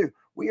called to do.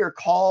 We are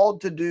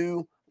called to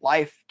do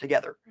life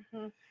together.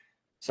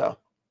 So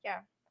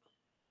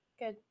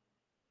good.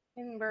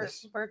 And we're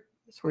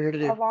here to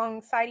do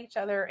alongside each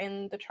other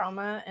in the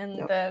trauma and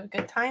the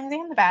good times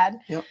and the bad.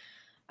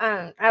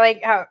 I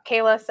like how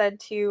Kayla said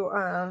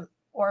to,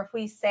 or if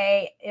we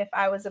say, if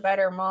I was a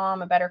better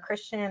mom, a better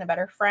Christian, a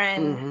better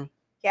friend,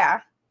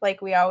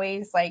 like we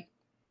always like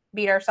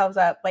beat ourselves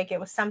up. Like it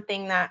was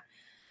something that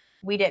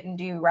we didn't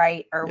do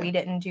right, or we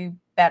didn't do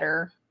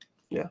better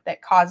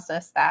that caused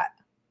us that.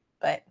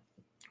 But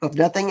if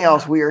nothing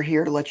else, we are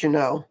here to let you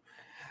know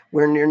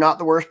when you're not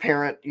the worst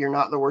parent, you're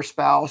not the worst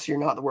spouse, you're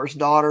not the worst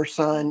daughter,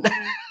 son.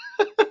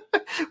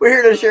 We're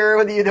here to share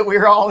with you that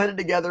we're all in it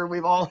together.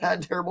 We've all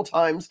had terrible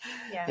times.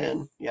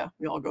 And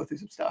we all go through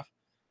some stuff.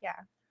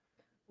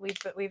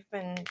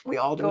 We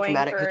all do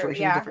traumatic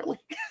situations differently.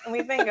 And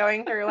we've been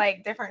going through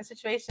like different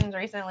situations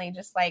recently,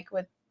 just like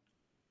with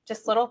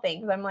just little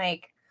things. I'm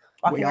like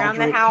walking around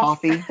the house.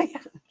 Coffee.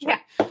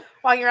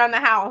 Walking around the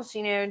house,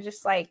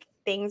 just like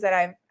things that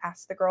I've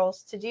asked the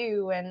girls to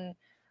do and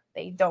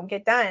they don't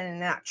get done,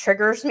 and that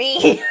triggers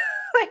me.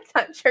 Like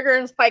that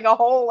triggers like a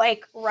whole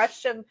like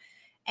rush of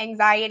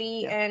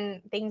anxiety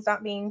and things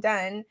not being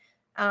done.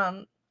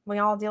 We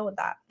all deal with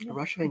that. A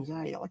rush of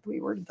anxiety. I like the way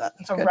you worded that.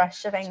 That's a good.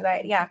 Rush of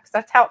anxiety. Yeah, because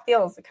that's how it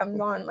feels. It comes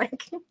on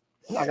like.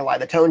 I'm not gonna lie.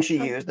 The tone she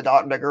used,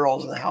 the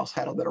girls in the house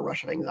had a bit of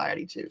rush of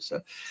anxiety too.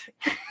 So.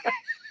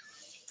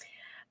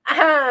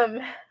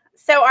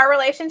 So our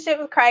relationship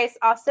with Christ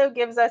also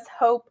gives us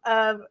hope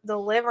of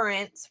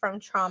deliverance from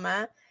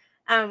trauma,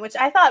 which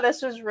I thought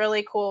this was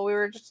really cool. We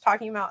were just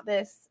talking about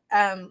this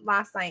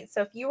last night.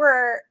 So if you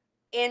were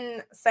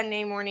in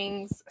Sunday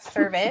morning's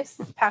service,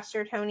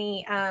 Pastor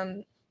Tony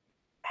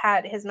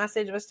had his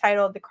message was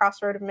titled "The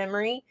Crossroads of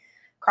Memory."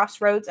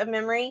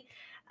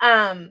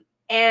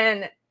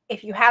 And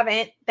if you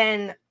haven't,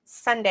 then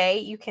Sunday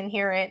you can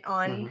hear it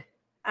on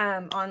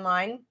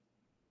online.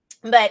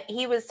 But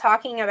he was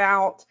talking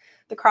about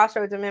the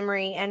crossroads of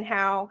memory and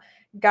how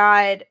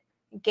God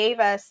gave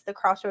us the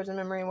crossroads of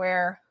memory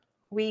where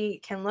we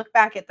can look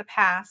back at the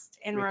past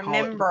and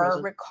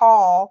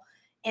recall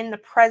in the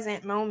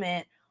present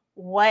moment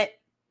what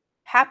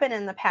happened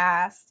in the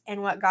past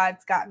and what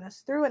God's gotten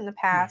us through in the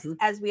past,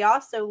 as we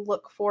also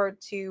look forward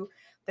to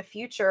the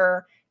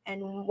future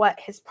and what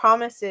his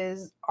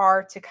promises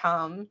are to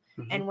come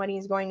and what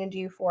he's going to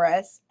do for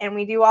us. And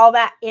we do all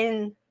that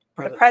in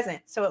the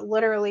present. So it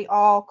literally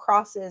all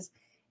crosses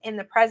in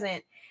the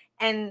present.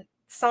 And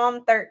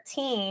Psalm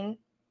 13,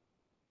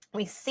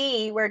 we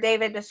see where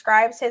David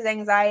describes his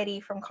anxiety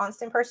from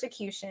constant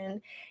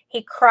persecution.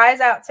 He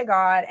cries out to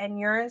God and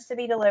yearns to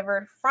be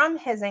delivered from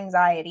his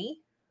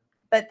anxiety.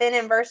 But then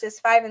in verses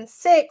 5 and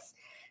 6,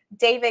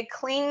 David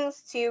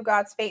clings to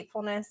God's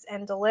faithfulness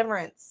and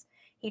deliverance.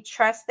 He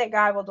trusts that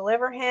God will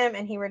deliver him,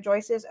 and he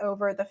rejoices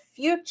over the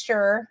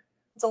future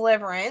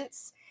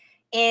deliverance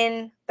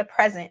in the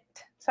present.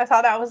 So I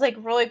thought that was like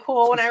really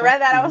cool. When I read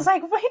that, I was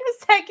like, wait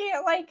a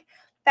second, like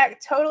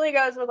that totally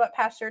goes with what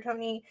Pastor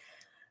Tony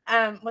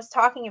was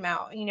talking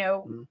about. You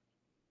know,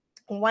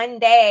 one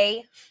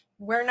day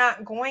we're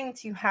not going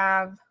to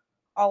have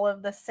all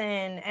of the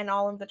sin and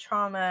all of the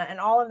trauma, and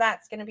all of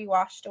that's going to be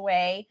washed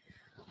away.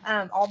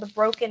 All the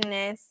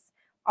brokenness,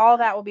 all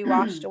that will be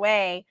washed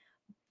away.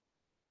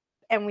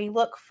 And we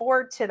look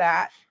forward to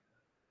that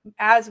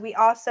as we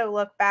also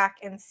look back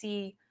and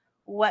see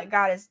what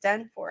God has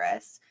done for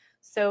us.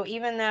 So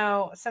even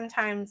though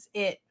sometimes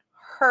it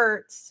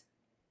hurts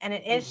and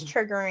it is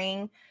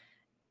triggering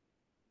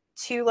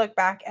to look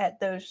back at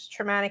those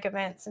traumatic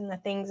events and the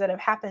things that have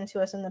happened to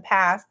us in the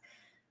past,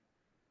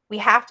 we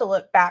have to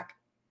look back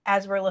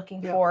as we're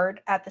looking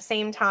forward at the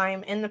same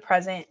time in the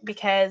present,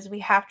 because we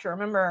have to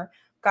remember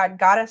God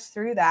got us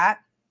through that,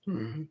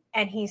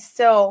 and he's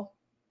still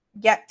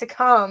yet to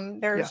come.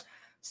 There's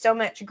so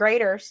much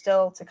greater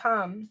still to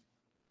come.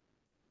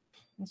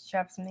 Did you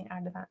have something to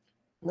add to that?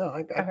 No,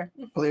 I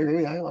completely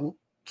agree. I'm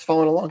just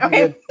following along.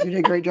 Okay. You did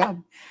a great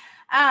job.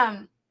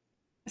 I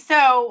was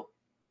going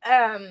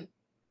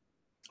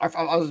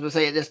to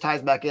say, this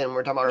ties back in.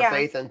 We're talking about our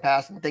faith and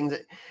past and things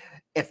that,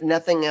 if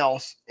nothing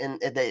else,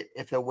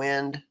 if the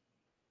wind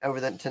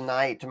over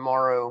tonight,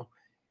 tomorrow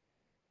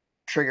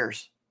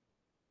triggers,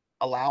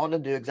 allow it to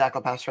do exactly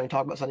what Pastor Tony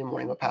talked about Sunday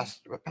morning, what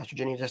Pastor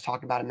Jenny just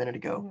talked about a minute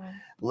ago.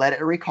 Let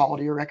it recall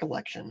to your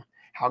recollection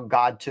how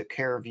God took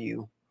care of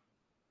you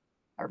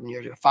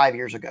 5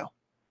 years ago.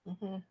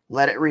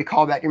 Let it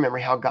recall back your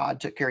memory how God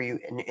took care of you.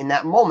 And in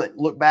that moment,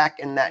 look back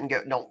in that and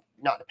go,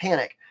 not to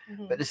panic,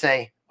 but to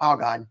say, oh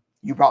God,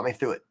 you brought me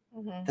through it.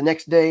 The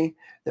next day,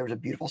 there was a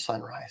beautiful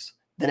sunrise.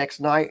 The next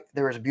night,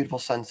 there was a beautiful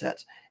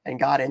sunset. And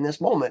God, in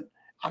this moment,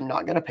 I'm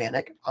not going to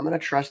panic. I'm going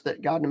to trust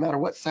that God, no matter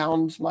what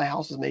sounds my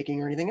house is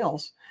making or anything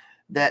else,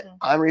 that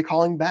I'm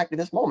recalling back to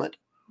this moment,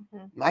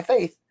 my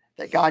faith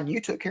that God,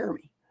 you took care of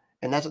me.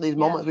 And that's what these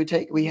moments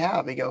we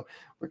have. We go,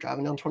 we're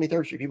driving down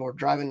 23rd Street. People are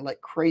driving like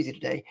crazy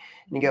today.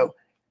 And you go,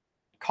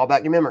 call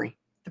back your memory.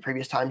 The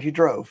previous times you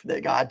drove,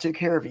 that God took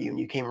care of you and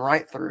you came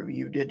right through.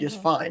 You did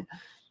just fine.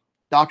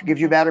 Doctor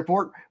gives you a bad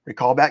report,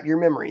 recall back your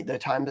memory. The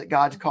time that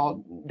God's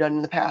done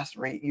in the past,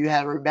 you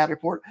had a bad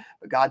report,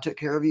 but God took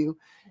care of you.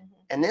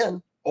 And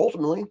then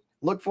ultimately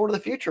look forward to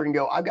the future and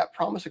go, I've got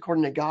promise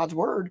according to God's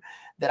word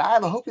that I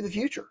have a hope of the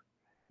future.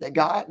 That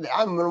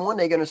I'm one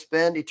day going to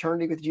spend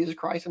eternity with Jesus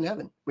Christ in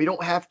heaven. We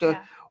don't have to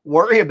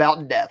worry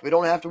about death. We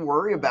don't have to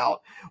worry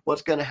about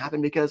what's going to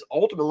happen, because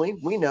ultimately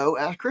we know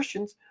as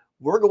Christians,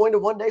 we're going to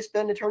one day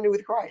spend eternity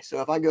with Christ.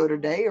 So if I go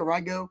today or I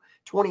go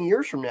 20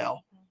 years from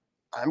now,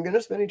 I'm going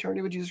to spend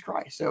eternity with Jesus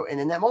Christ. So, and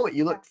in that moment,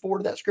 you look forward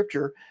to that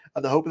scripture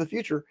of the hope of the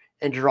future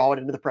and draw it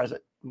into the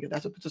present.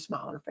 That's what puts a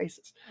smile on our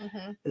faces,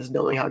 is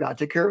knowing how God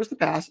took care of us in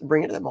the past and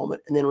bring it to that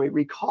moment. And then we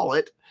recall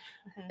it.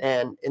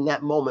 And in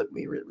that moment,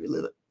 we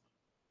relive it.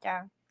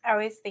 Yeah. I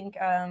always think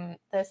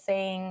the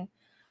saying,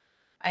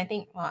 I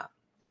don't know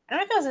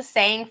if it was a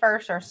saying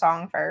first or a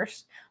song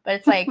first, but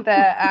it's like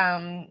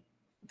the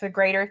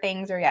greater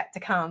things are yet to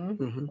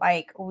come.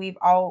 Like we've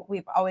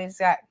always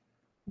got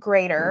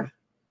greater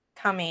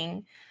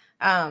coming.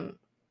 And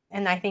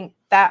I think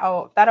that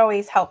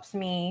always helps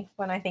me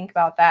when I think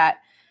about that,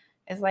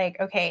 is like,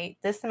 okay,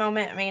 this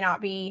moment may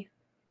not be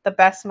the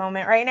best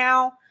moment right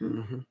now,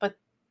 but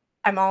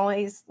I'm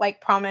always like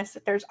promised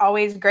that there's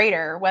always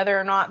greater, whether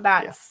or not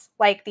that's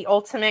like the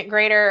ultimate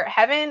greater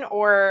heaven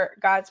or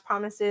God's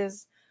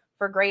promises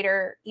for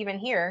greater even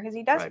here, because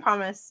he does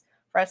promise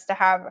for us to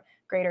have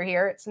greater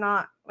here. It's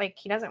not like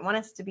he doesn't want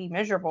us to be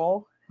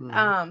miserable.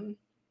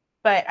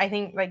 But I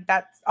think like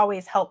that's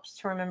always helps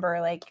to remember,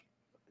 like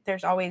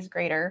there's always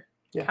greater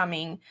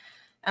coming.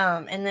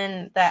 And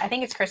then I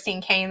think it's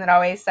Christine Kane that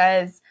always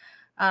says,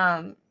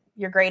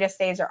 your greatest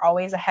days are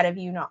always ahead of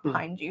you, not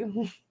behind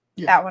you.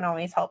 That one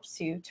always helps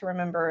to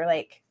remember,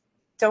 like,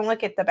 don't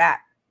look at the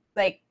back.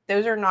 Like,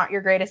 those are not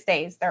your greatest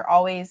days. They're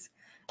always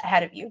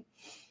ahead of you.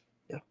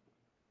 Yeah,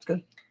 it's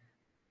good.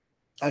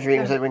 As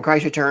reading said, when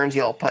Christ returns,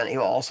 he will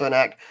also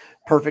enact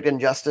perfect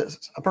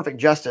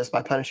justice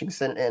by punishing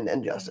sin and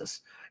injustice.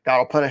 God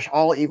will punish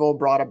all evil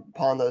brought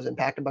upon those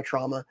impacted by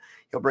trauma.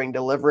 He'll bring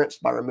deliverance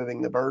by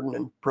removing the burden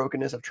and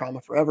brokenness of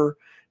trauma forever.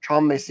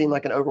 Trauma may seem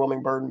like an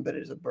overwhelming burden, but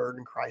it is a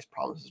burden Christ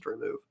promises to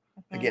remove.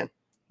 Again,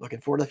 looking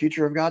forward to the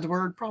future of God's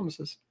word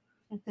promises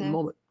in the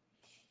moment.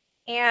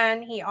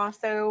 And he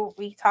also,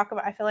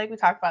 I feel like we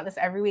talk about this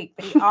every week,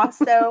 but he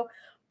also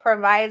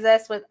provides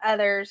us with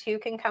others who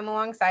can come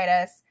alongside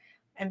us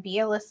and be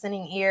a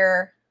listening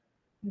ear,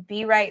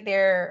 be right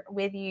there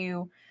with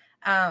you,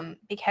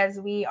 because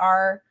we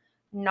are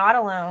not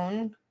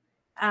alone.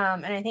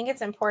 And I think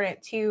it's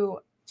important to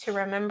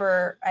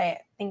remember, I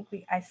think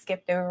I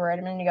skipped over it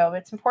a minute ago, but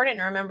it's important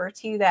to remember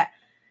too that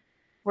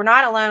we're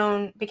not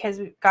alone because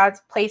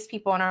God's placed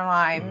people in our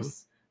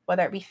lives,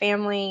 whether it be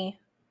family,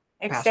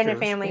 extended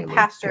family,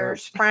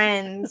 pastors,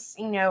 friends,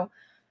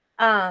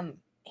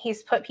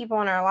 He's put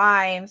people in our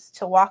lives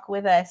to walk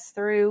with us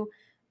through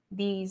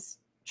these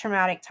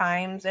traumatic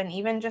times and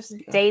even just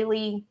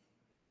daily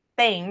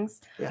things.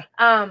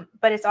 But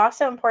it's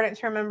also important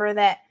to remember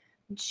that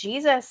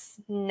Jesus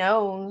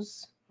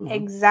knows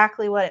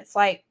exactly what it's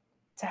like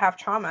to have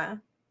trauma.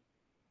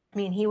 I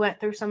mean, he went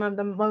through some of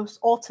the most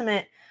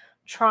ultimate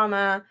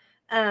trauma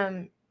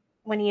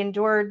when he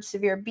endured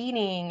severe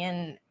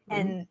beating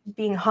and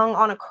being hung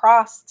on a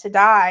cross to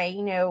die,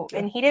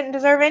 and he didn't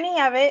deserve any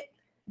of it,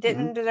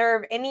 didn't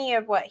deserve any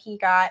of what he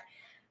got.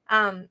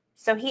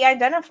 So he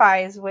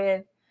identifies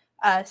with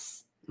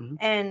us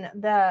and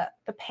the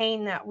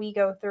pain that we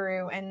go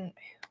through and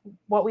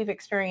what we've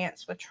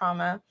experienced with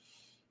trauma.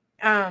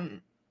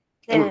 And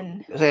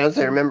I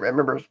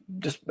remember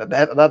just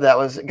above that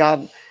was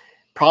God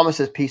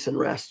promises peace and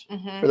rest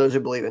for those who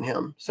believe in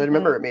him. So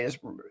remember, just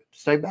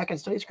stay back and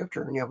study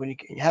scripture. And when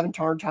you're having a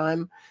hard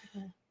time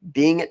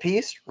being at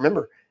peace,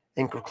 remember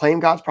and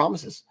proclaim God's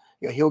promises.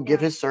 He'll give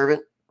his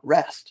servant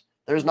rest.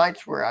 There's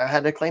nights where I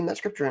had to claim that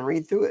scripture and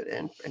read through it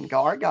and go,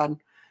 all right, God,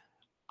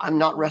 I'm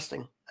not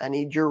resting. I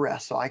need your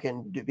rest so I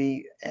can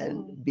be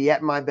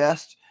at my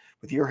best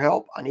with your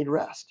help. I need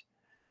rest.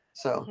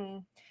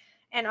 So,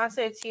 and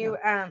also too,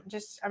 I'm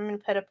going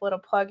to put up a little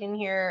plug in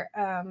here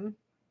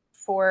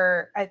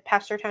for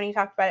Pastor Tony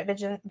talked about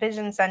it,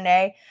 Vision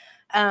Sunday.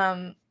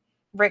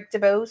 Rick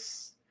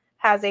DeBose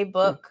has a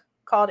book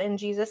called In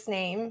Jesus'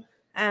 Name.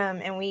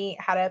 And we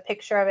had a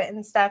picture of it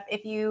and stuff.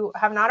 If you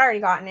have not already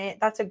gotten it,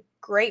 that's a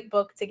great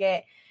book to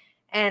get.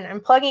 And I'm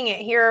plugging it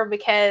here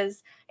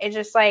because it's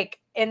just like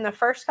in the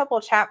first couple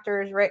of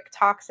chapters, Rick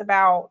talks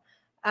about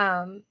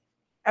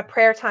a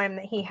prayer time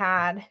that he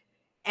had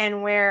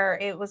and where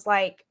it was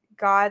like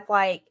God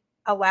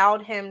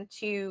allowed him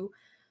to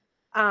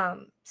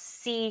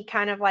see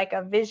kind of like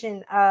a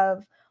vision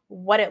of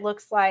what it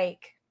looks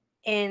like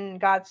in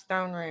God's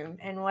throne room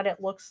and what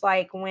it looks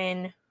like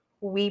when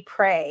we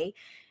pray.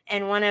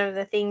 And one of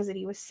the things that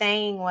he was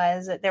saying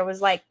was that there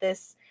was like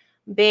this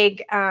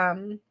big,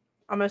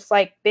 almost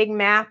like big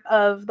map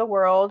of the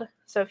world.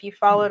 So if you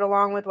followed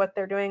along with what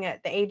they're doing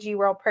at the AG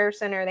World Prayer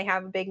Center, they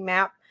have a big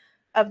map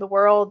of the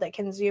world that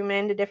can zoom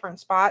into different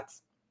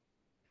spots.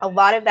 A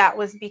lot of that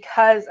was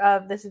because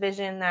of this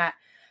vision that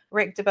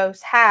Rick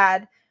DeBose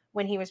had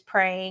when he was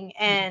praying.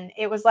 And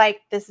it was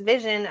like this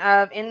vision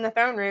of in the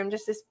throne room,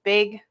 just this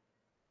big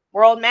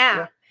world map.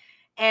 Yeah.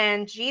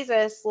 And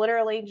Jesus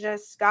literally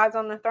God's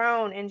on the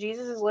throne and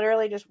Jesus is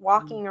literally just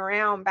walking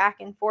around back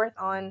and forth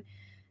on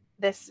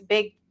this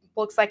big,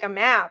 looks like a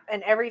map.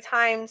 And every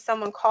time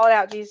someone called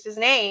out Jesus'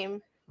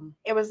 name,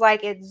 it was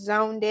like it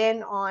zoned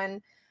in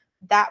on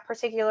that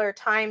particular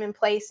time and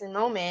place and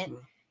moment.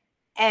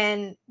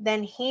 And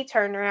then he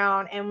turned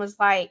around and was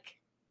like,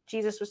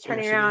 Jesus was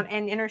turning around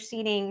and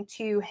interceding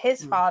to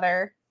his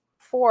Father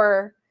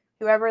for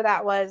whoever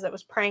that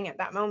was praying at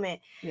that moment.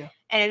 Yeah.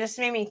 And it just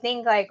made me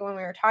think, like, when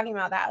we were talking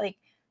about that, like,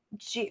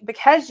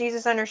 because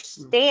Jesus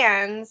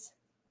understands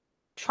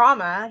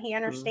trauma, he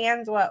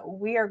understands what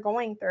we are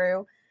going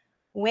through.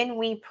 When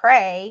we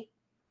pray,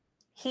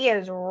 he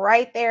is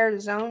right there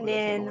zoned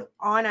in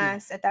on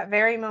us at that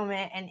very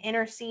moment and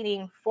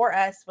interceding for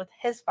us with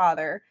his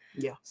Father.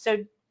 Yeah. So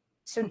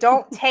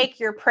don't take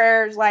your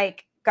prayers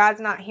like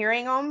God's not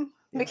hearing them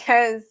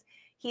because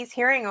he's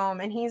hearing them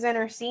and he's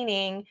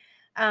interceding.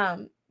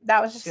 That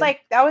was just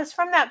that was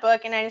from that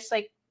book. And I just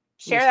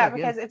share that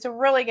because it's a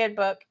really good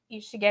book.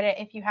 You should get it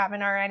if you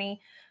haven't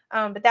already.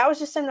 But that was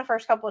just in the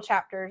first couple of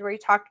chapters where he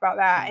talked about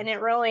that. And it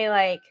really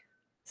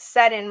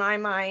set in my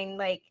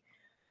mind,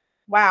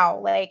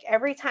 wow,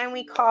 every time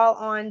we call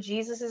on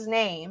Jesus's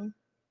name,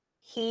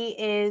 he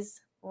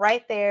is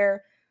right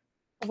there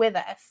with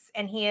us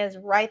and he is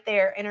right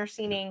there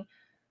interceding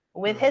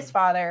with his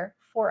Father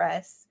for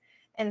us.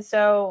 And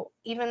so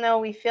even though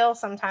we feel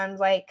sometimes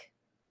like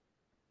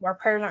our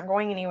prayers aren't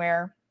going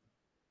anywhere,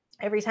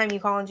 every time you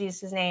call on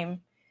Jesus'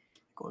 name,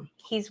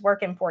 he's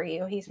working for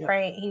you. He's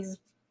praying, he's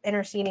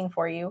interceding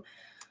for you.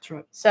 That's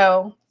right.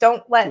 So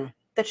don't let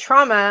the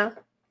trauma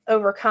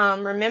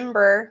overcome.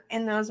 Remember,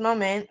 in those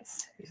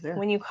moments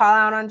when you call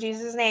out on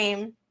Jesus'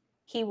 name,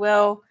 he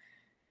will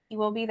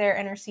be there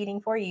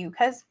interceding for you,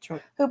 because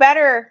who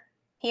better?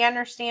 He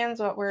understands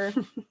what we're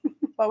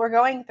what we're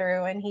going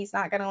through, and he's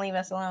not going to leave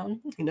us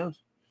alone. He knows.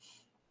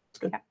 It's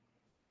good.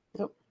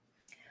 Yep.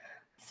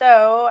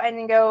 So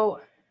I'm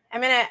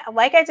gonna,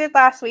 like I did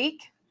last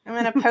week, I'm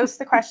gonna post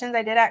the questions.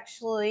 I did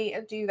actually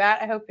do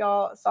that. I hope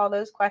y'all saw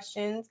those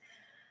questions.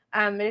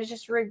 But it's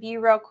just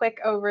review real quick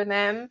over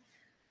them.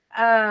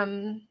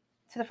 So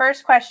the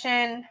first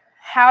question,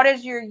 how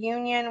does your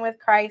union with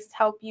Christ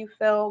help you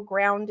feel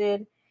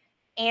grounded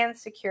and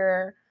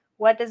secure?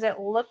 What does it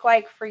look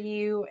like for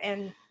you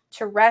and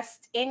to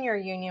rest in your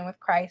union with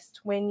Christ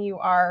when you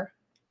are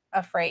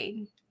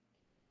afraid?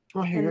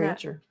 I'll hear And your that-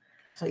 answer.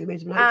 So you made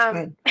some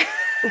notes.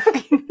 Go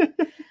ahead.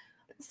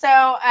 So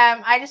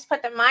I just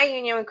put that my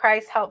union with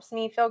Christ helps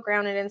me feel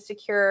grounded and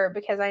secure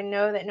because I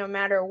know that no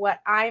matter what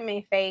I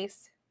may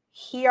face,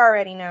 he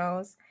already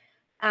knows.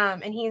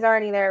 And he's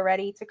already there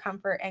ready to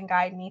comfort and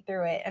guide me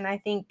through it. And I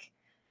think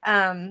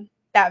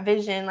that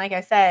vision, like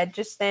I said,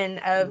 just then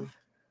of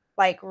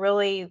like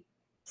really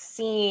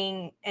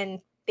seeing and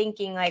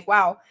thinking like,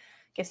 wow,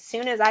 as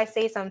soon as I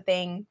say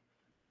something,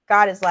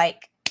 God is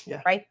like,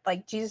 right,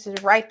 like Jesus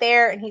is right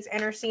there and he's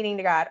interceding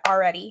to God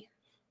already.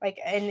 Like,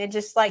 and it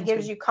just like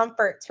gives you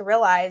comfort to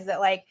realize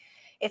that like,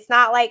 it's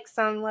not like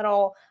some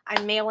little,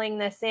 I'm mailing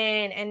this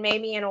in and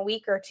maybe in a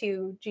week or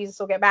two, Jesus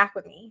will get back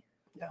with me.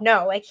 Yeah.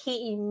 No, like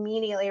he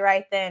immediately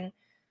right then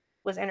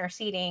was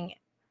interceding.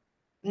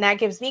 And that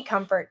gives me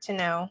comfort to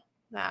know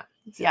that.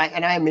 Yeah,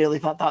 and I immediately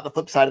thought the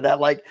flip side of that.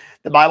 Like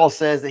the Bible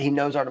says that he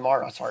knows our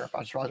tomorrow. Sorry, I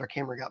just realized our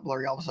camera got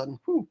blurry all of a sudden.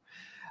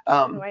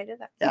 I don't know why I did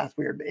that. Yeah, it's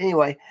weird. But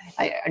anyway,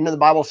 I know the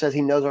Bible says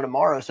he knows our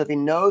tomorrow. So if he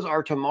knows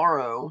our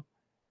tomorrow,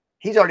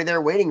 he's already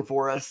there waiting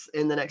for us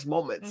in the next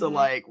moment. So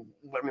like,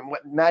 I mean,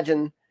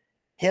 imagine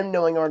him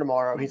knowing our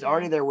tomorrow. He's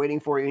already there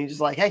waiting for you. He's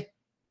just like, hey,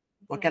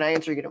 what kind of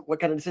answer you gonna? What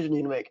kind of decision are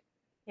you gonna make?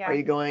 Yeah. Are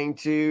you going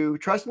to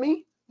trust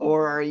me,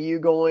 or are you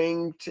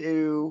going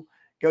to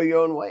go your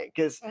own way?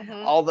 Because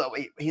although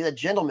he's a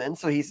gentleman,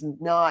 so he's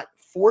not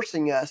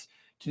forcing us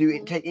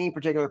to take any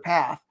particular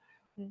path,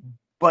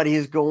 but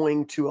he's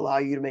going to allow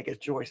you to make a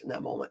choice in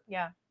that moment.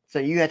 Yeah. So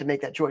you have to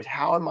make that choice.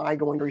 How am I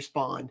going to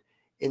respond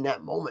in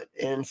that moment?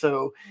 And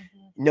so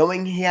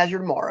knowing he has your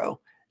tomorrow,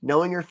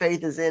 knowing your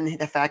faith is in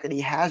the fact that he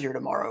has your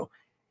tomorrow,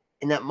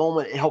 in that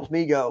moment, it helps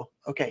me go,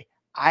 okay,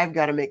 I've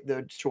got to make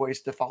the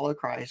choice to follow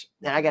Christ.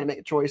 And I got to make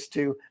a choice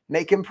to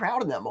make him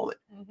proud in that moment,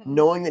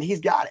 knowing that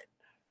he's got it.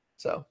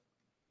 So.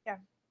 Yeah,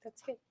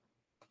 that's good.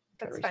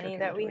 That's funny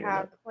that we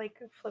have like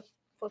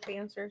flip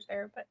answers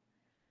there, but.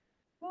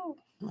 I'm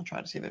going to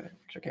try to see the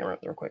camera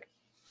up real quick.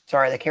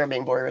 Sorry, the camera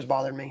being blurry was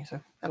bothering me. So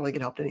I don't think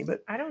it helped any,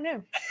 but. I don't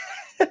know.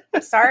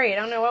 Sorry, I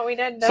don't know what we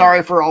did.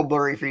 Sorry for all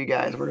blurry for you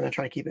guys. We're going to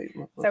try to keep it.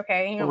 It's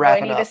okay. You don't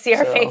really need to see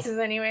our faces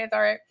anyway. It's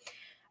all right.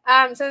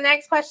 So the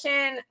next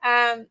question,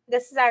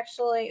 this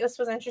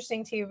was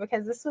interesting too,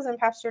 because this was in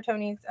Pastor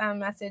Tony's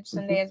message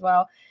Sunday as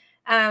well.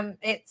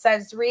 It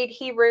says, read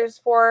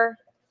Hebrews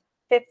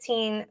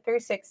 4:15 through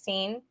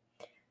 16,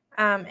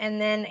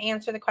 and then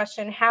answer the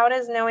question, how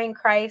does knowing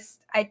Christ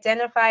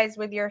identifies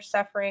with your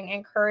suffering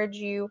encourage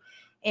you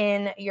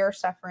in your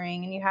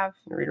suffering? And you have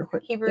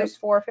Hebrews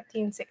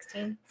 4:15,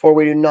 16. For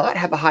we do not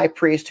have a high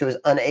priest who is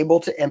unable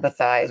to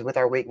empathize with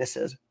our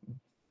weaknesses,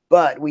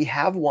 but we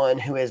have one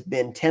who has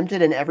been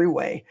tempted in every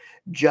way,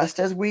 just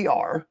as we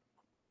are,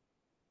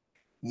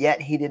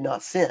 yet he did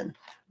not sin.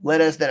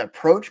 Let us then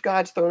approach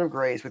God's throne of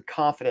grace with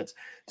confidence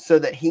so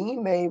that he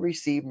may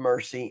receive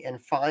mercy and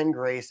find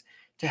grace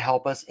to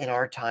help us in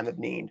our time of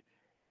need.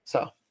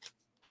 So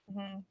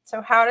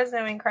how does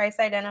knowing Christ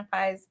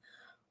identifies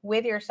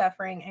with your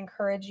suffering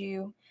encourage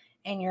you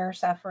in your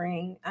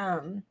suffering?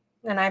 And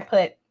I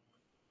put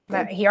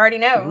that he already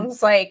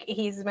knows, like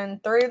he's been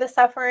through the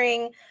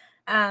suffering.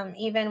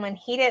 Even when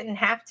he didn't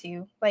have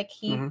to, like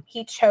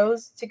he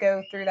chose to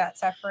go through that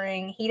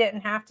suffering. He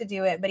didn't have to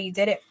do it, but he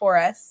did it for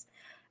us.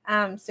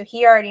 So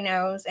he already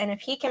knows. And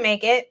if he can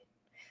make it,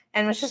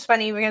 and it's just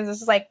funny because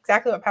this is like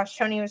exactly what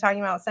Pastor Tony was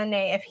talking about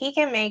Sunday. If he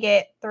can make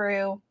it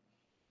through,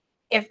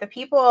 if the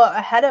people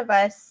ahead of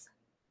us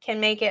can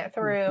make it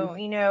through,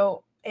 you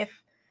know, if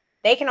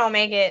they can all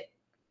make it,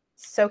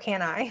 so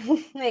can I.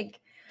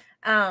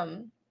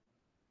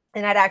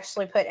 And I'd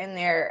actually put in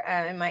there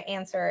in my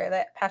answer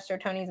that Pastor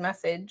Tony's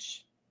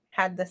message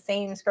had the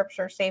same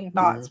scripture, same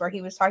thoughts, where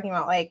he was talking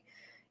about, like,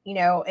 you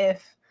know,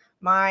 if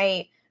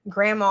my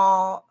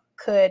grandma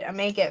could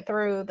make it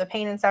through the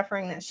pain and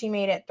suffering that she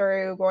made it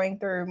through, going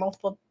through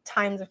multiple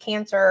times of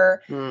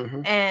cancer,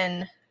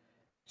 and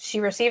she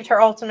received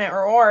her ultimate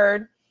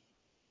reward,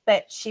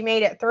 that she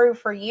made it through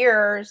for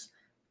years,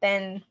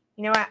 then,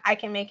 you know what, I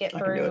can make it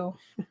through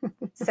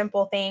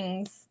simple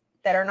things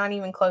that are not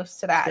even close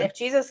to that. If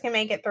Jesus can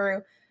make it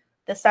through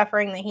the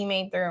suffering that he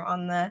made through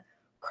on the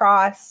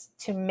cross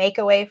to make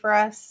a way for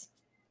us,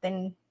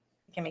 then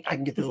we can make it. I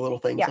can get through the little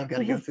things I've got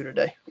to go through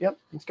today. Yep,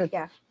 that's good.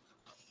 Yeah.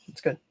 That's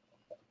good.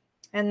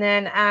 And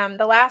then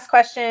the last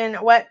question,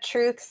 what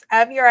truths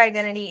of your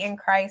identity in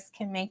Christ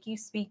can make you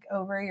speak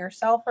over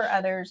yourself or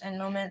others in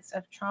moments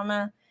of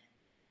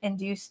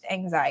trauma-induced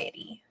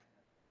anxiety?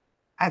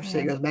 I have to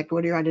say, it goes back to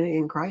what your identity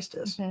in Christ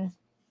is.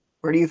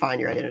 Where do you find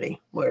your identity?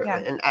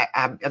 And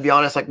I'll be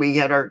honest, like we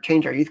had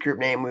changed our youth group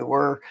name. We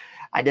were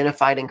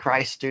Identified in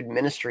Christ Student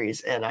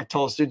Ministries. And I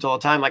told students all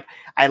the time, like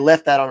I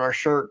left that on our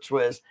shirts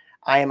was,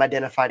 I am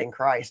identified in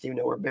Christ, even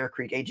though we're Bear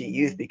Creek AG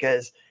Youth,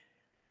 because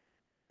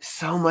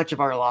so much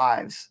of our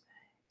lives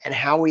and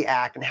how we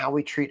act and how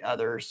we treat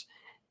others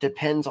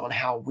depends on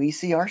how we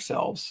see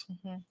ourselves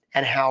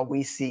and how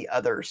we see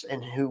others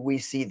and who we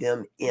see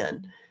them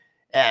in.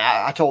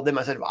 And I told them,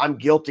 I said, I'm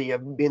guilty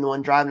of being the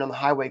one driving on the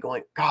highway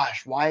going,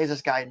 gosh, why is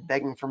this guy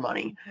begging for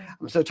money?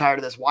 I'm so tired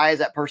of this. Why is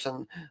that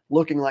person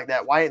looking like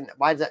that? Why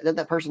does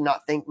that person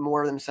not think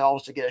more of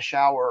themselves to get a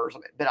shower or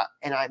something? But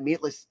I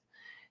immediately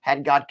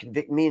had God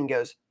convict me and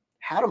goes,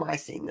 how am I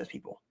seeing those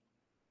people?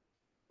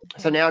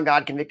 So now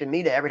God convicted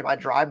me to every time I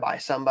drive by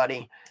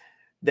somebody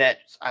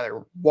that's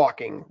either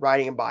walking,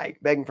 riding a bike,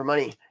 begging for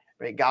money.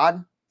 Right?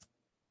 God,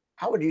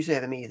 how would you say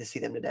to me to see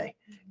them today?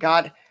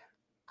 God,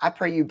 I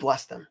pray you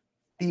bless them.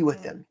 Be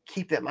with them.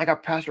 Keep them. Like our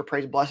pastor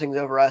prays blessings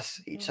over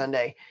us each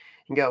Sunday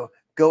and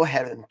go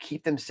ahead of them.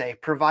 Keep them safe.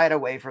 Provide a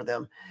way for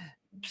them.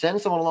 Send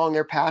someone along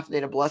their path today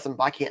to bless them.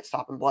 But I can't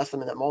stop and bless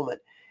them in that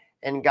moment.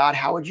 And God,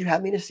 how would you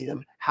have me to see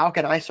them? How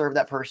can I serve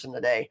that person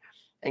today?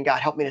 And God,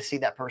 help me to see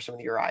that person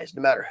with your eyes.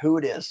 No matter who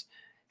it is,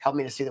 help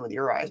me to see them with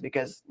your eyes.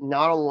 Because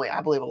not only,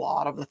 I believe a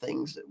lot of the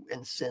things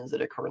and sins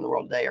that occur in the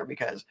world today are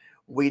because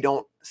we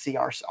don't see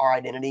our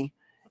identity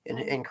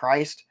in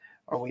Christ,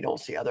 or we don't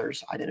see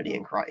others' identity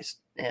in Christ.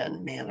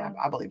 And man,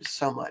 I believe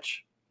so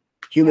much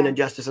human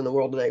injustice in the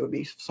world today would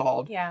be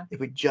solved if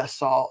we just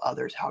saw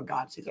others how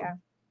God sees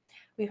them.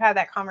 We've had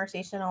that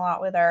conversation a lot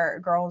with our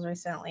girls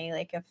recently.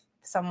 Like if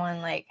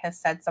someone like has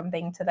said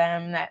something to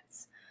them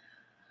that's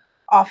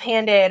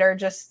offhanded or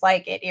just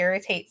like it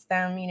irritates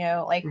them, you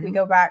know, like we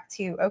go back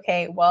to,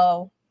 okay,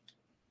 well,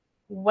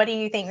 what do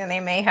you think that they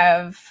may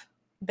have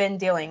been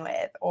dealing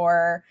with?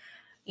 Or,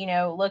 you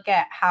know, look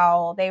at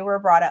how they were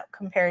brought up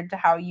compared to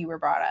how you were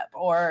brought up,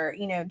 or,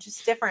 you know,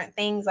 just different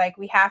things. Like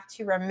we have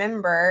to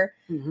remember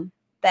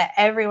that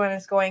everyone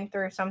is going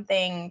through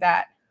something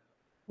that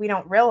we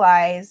don't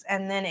realize.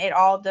 And then it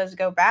all does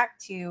go back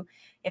to,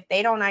 if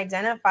they don't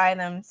identify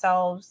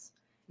themselves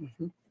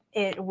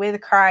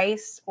with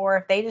Christ, or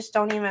if they just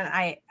don't even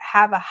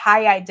have a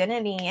high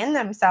identity in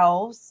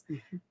themselves,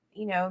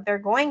 you know, they're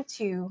going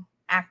to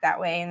act that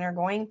way and they're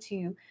going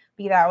to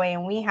be that way.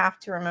 And we have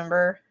to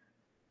remember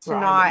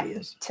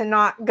to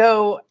not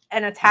go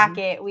and attack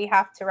it. We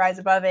have to rise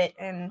above it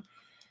and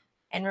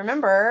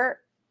remember,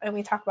 and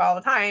we talk about all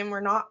the time, we're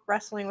not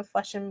wrestling with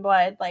flesh and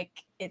blood. Like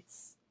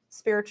it's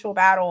spiritual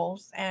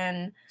battles.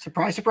 And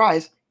surprise,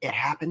 surprise, it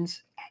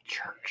happens at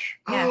church.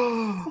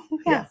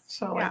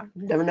 So like,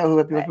 you never know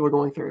what people are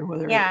going through,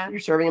 whether you're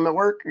serving them at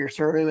work or you're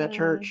serving them at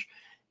church.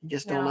 You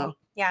just don't know.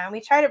 Yeah, and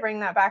we try to bring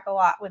that back a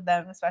lot with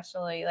them,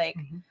 especially like,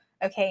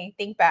 okay,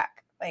 think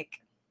back,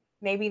 like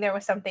maybe there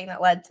was something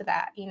that led to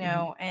that, you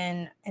know,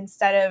 and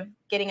instead of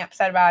getting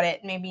upset about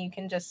it, maybe you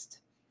can just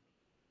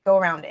go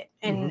around it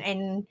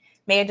and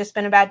may have just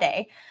been a bad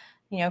day,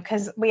 you know,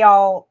 because we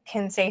all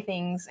can say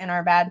things in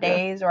our bad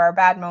days or our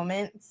bad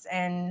moments,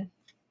 and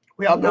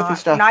we all go through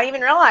stuff, not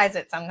even realize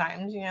it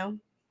sometimes, you know.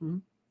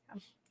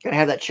 Gotta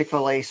have that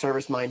Chick-fil-A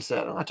service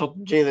mindset. I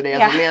told Jenny the other day,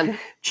 I was like, man,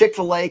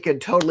 Chick-fil-A could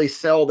totally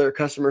sell their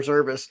customer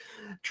service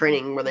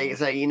training where they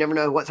say, you never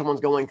know what someone's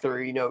going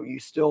through. You know, you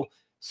still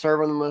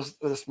serve them with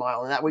a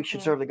smile. And that we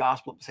should serve the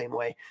gospel the same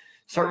way.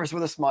 Service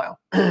with a smile.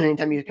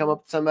 Anytime you come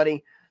up to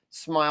somebody,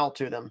 smile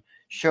to them.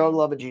 Show the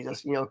love of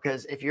Jesus, you know,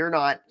 because if you're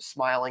not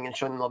smiling and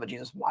showing the love of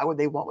Jesus, why would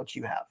they want what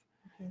you have?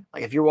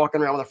 Like if you're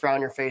walking around with a frown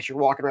on your face, you're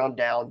walking around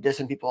down,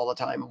 dissing people all the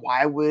time,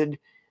 why would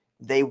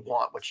they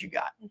want what you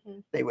got?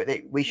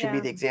 We should be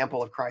the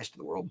example of Christ to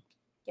the world.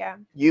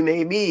 You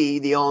may be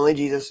the only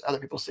Jesus other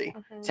people see.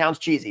 Sounds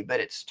cheesy, but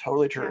it's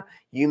totally true.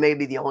 You may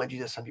be the only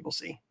Jesus some people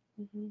see.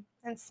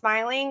 And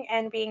smiling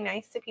and being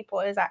nice to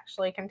people is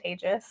actually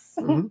contagious.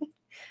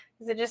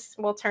 Because it just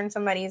will turn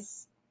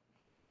somebody's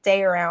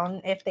day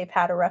around if they've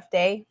had a rough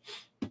day.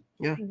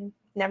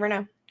 Never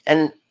know.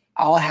 And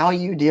how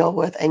you deal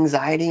with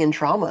anxiety and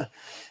trauma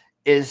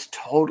is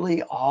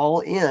totally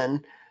all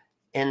in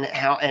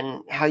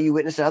how you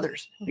witness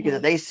others. Because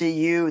if they see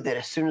you, that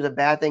as soon as a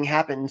bad thing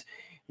happens,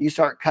 you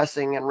start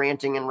cussing and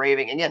ranting and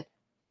raving. Again,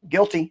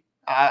 guilty.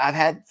 I've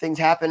had things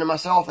happen to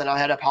myself, and I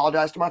had to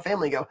apologize to my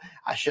family. Go,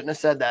 I shouldn't have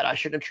said that. I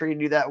shouldn't have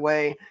treated you that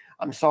way.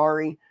 I'm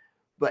sorry.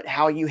 But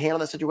how you handle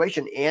that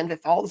situation and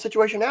follow the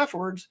situation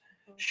afterwards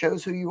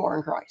shows who you are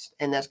in Christ,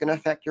 and that's going to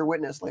affect your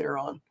witness later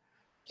on.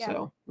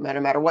 So no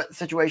matter what the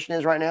situation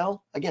is right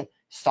now, again,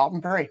 stop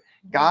and pray.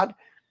 God,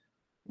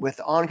 with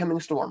the oncoming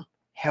storm,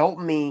 help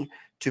me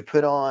to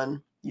put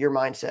on your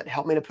mindset.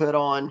 Help me to put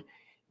on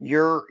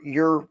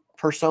your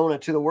persona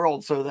to the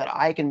world so that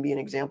I can be an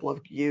example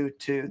of you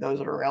to those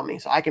that are around me.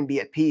 So I can be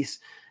at peace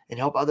and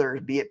help others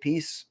be at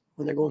peace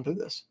when they're going through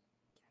this.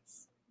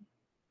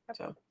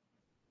 So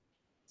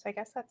I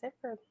guess that's it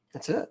for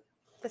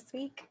this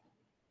week.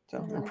 So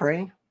I'm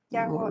praying.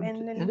 Yeah, we'll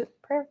end in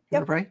prayer. You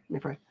want to pray? Let me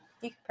pray.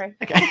 You can pray.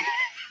 Okay.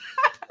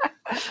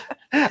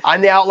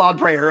 I'm the outlawed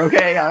prayer.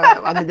 Okay,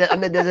 I'm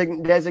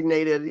the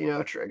designated, you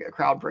know,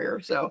 crowd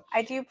prayer. So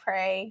I do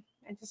pray.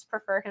 I just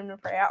prefer him to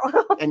pray out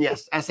loud. And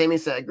yes, as Sammy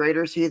said,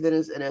 greater is he that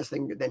is in us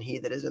than he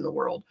that is in the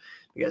world.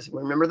 Because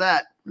remember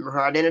that. Remember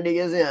our identity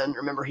is in.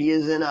 Remember he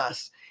is in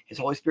us. His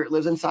Holy Spirit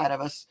lives inside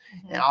of us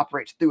and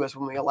operates through us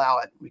when we allow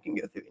it. We can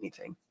go through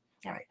anything.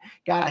 All right.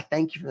 God, I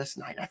thank you for this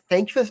night. I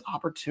thank you for this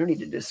opportunity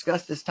to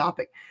discuss this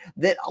topic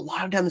that a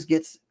lot of times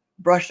gets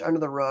brushed under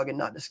the rug and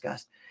not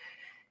discussed.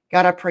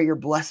 God, I pray your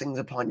blessings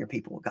upon your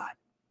people, God.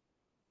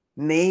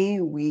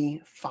 May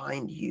we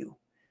find you.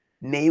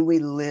 May we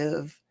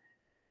live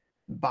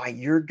by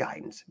your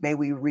guidance. May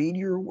we read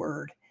your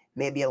word.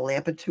 May it be a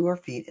lamp unto our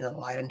feet and a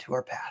light unto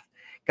our path.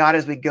 God,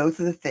 as we go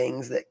through the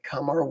things that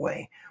come our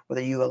way,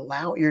 whether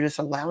you're just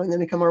allowing them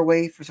to come our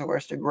way for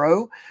us to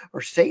grow,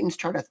 or Satan's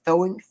trying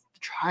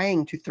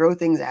to throw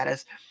things at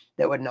us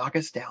that would knock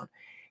us down.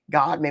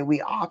 God, may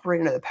we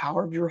operate under the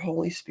power of your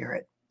Holy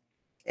Spirit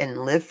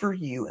and live for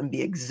you and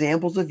be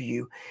examples of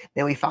you.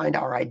 May we find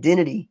our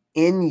identity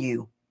in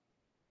you.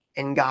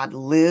 And God,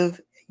 live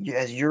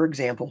as your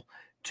example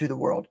to the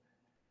world.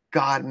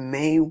 God,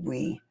 may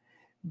we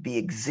be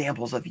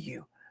examples of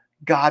you.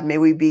 God, may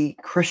we be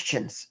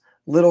Christians,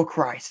 little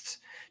Christs,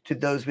 to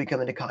those we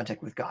come into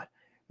contact with, God.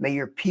 May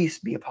your peace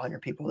be upon your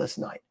people this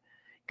night.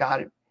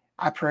 God,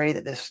 I pray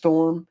that this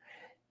storm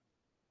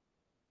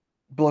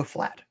blow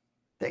flat.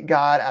 That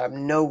God, out of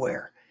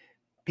nowhere,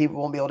 people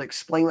won't be able to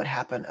explain what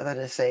happened other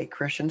than to say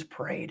Christians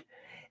prayed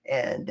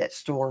and that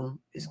storm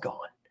is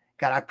gone.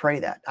 God, I pray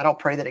that. I don't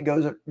pray that it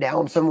goes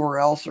down somewhere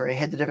else or it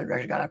heads a different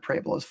direction. God, I pray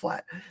it blows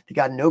flat. That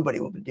God,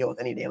 nobody will deal with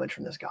any damage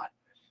from this, God.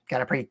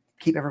 God, I pray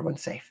keep everyone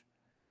safe.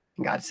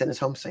 And God, send us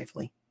home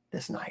safely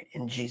this night.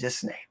 In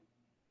Jesus' name,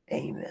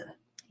 amen.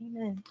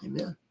 Amen.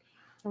 Amen.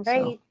 All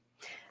right.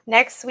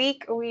 Next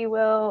week, we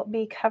will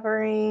be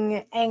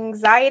covering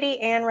anxiety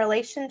and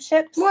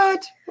relationships.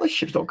 What?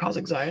 Relationships don't cause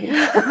anxiety.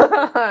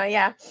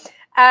 Yeah.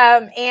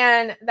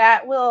 And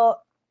that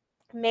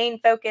main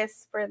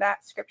focus for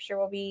that scripture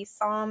will be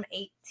Psalm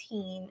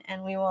 18.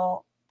 And we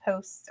will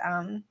post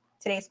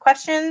today's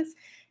questions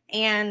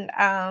and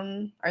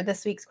or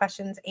this week's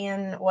questions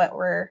and what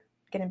we're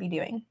going to be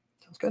doing.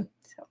 Sounds good.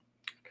 So,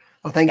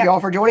 well, thank you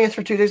all for joining us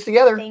for 2 days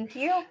together. Thank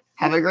you.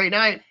 Have a great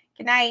night.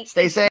 Good night.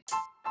 Stay safe.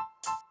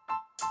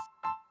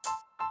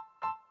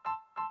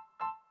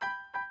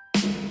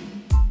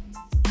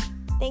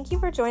 Thank you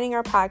for joining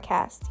our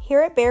podcast.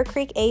 Here at Bear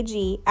Creek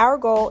AG, our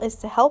goal is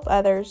to help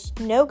others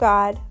know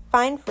God,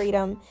 find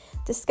freedom,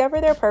 discover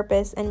their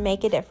purpose, and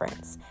make a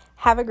difference.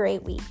 Have a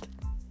great week.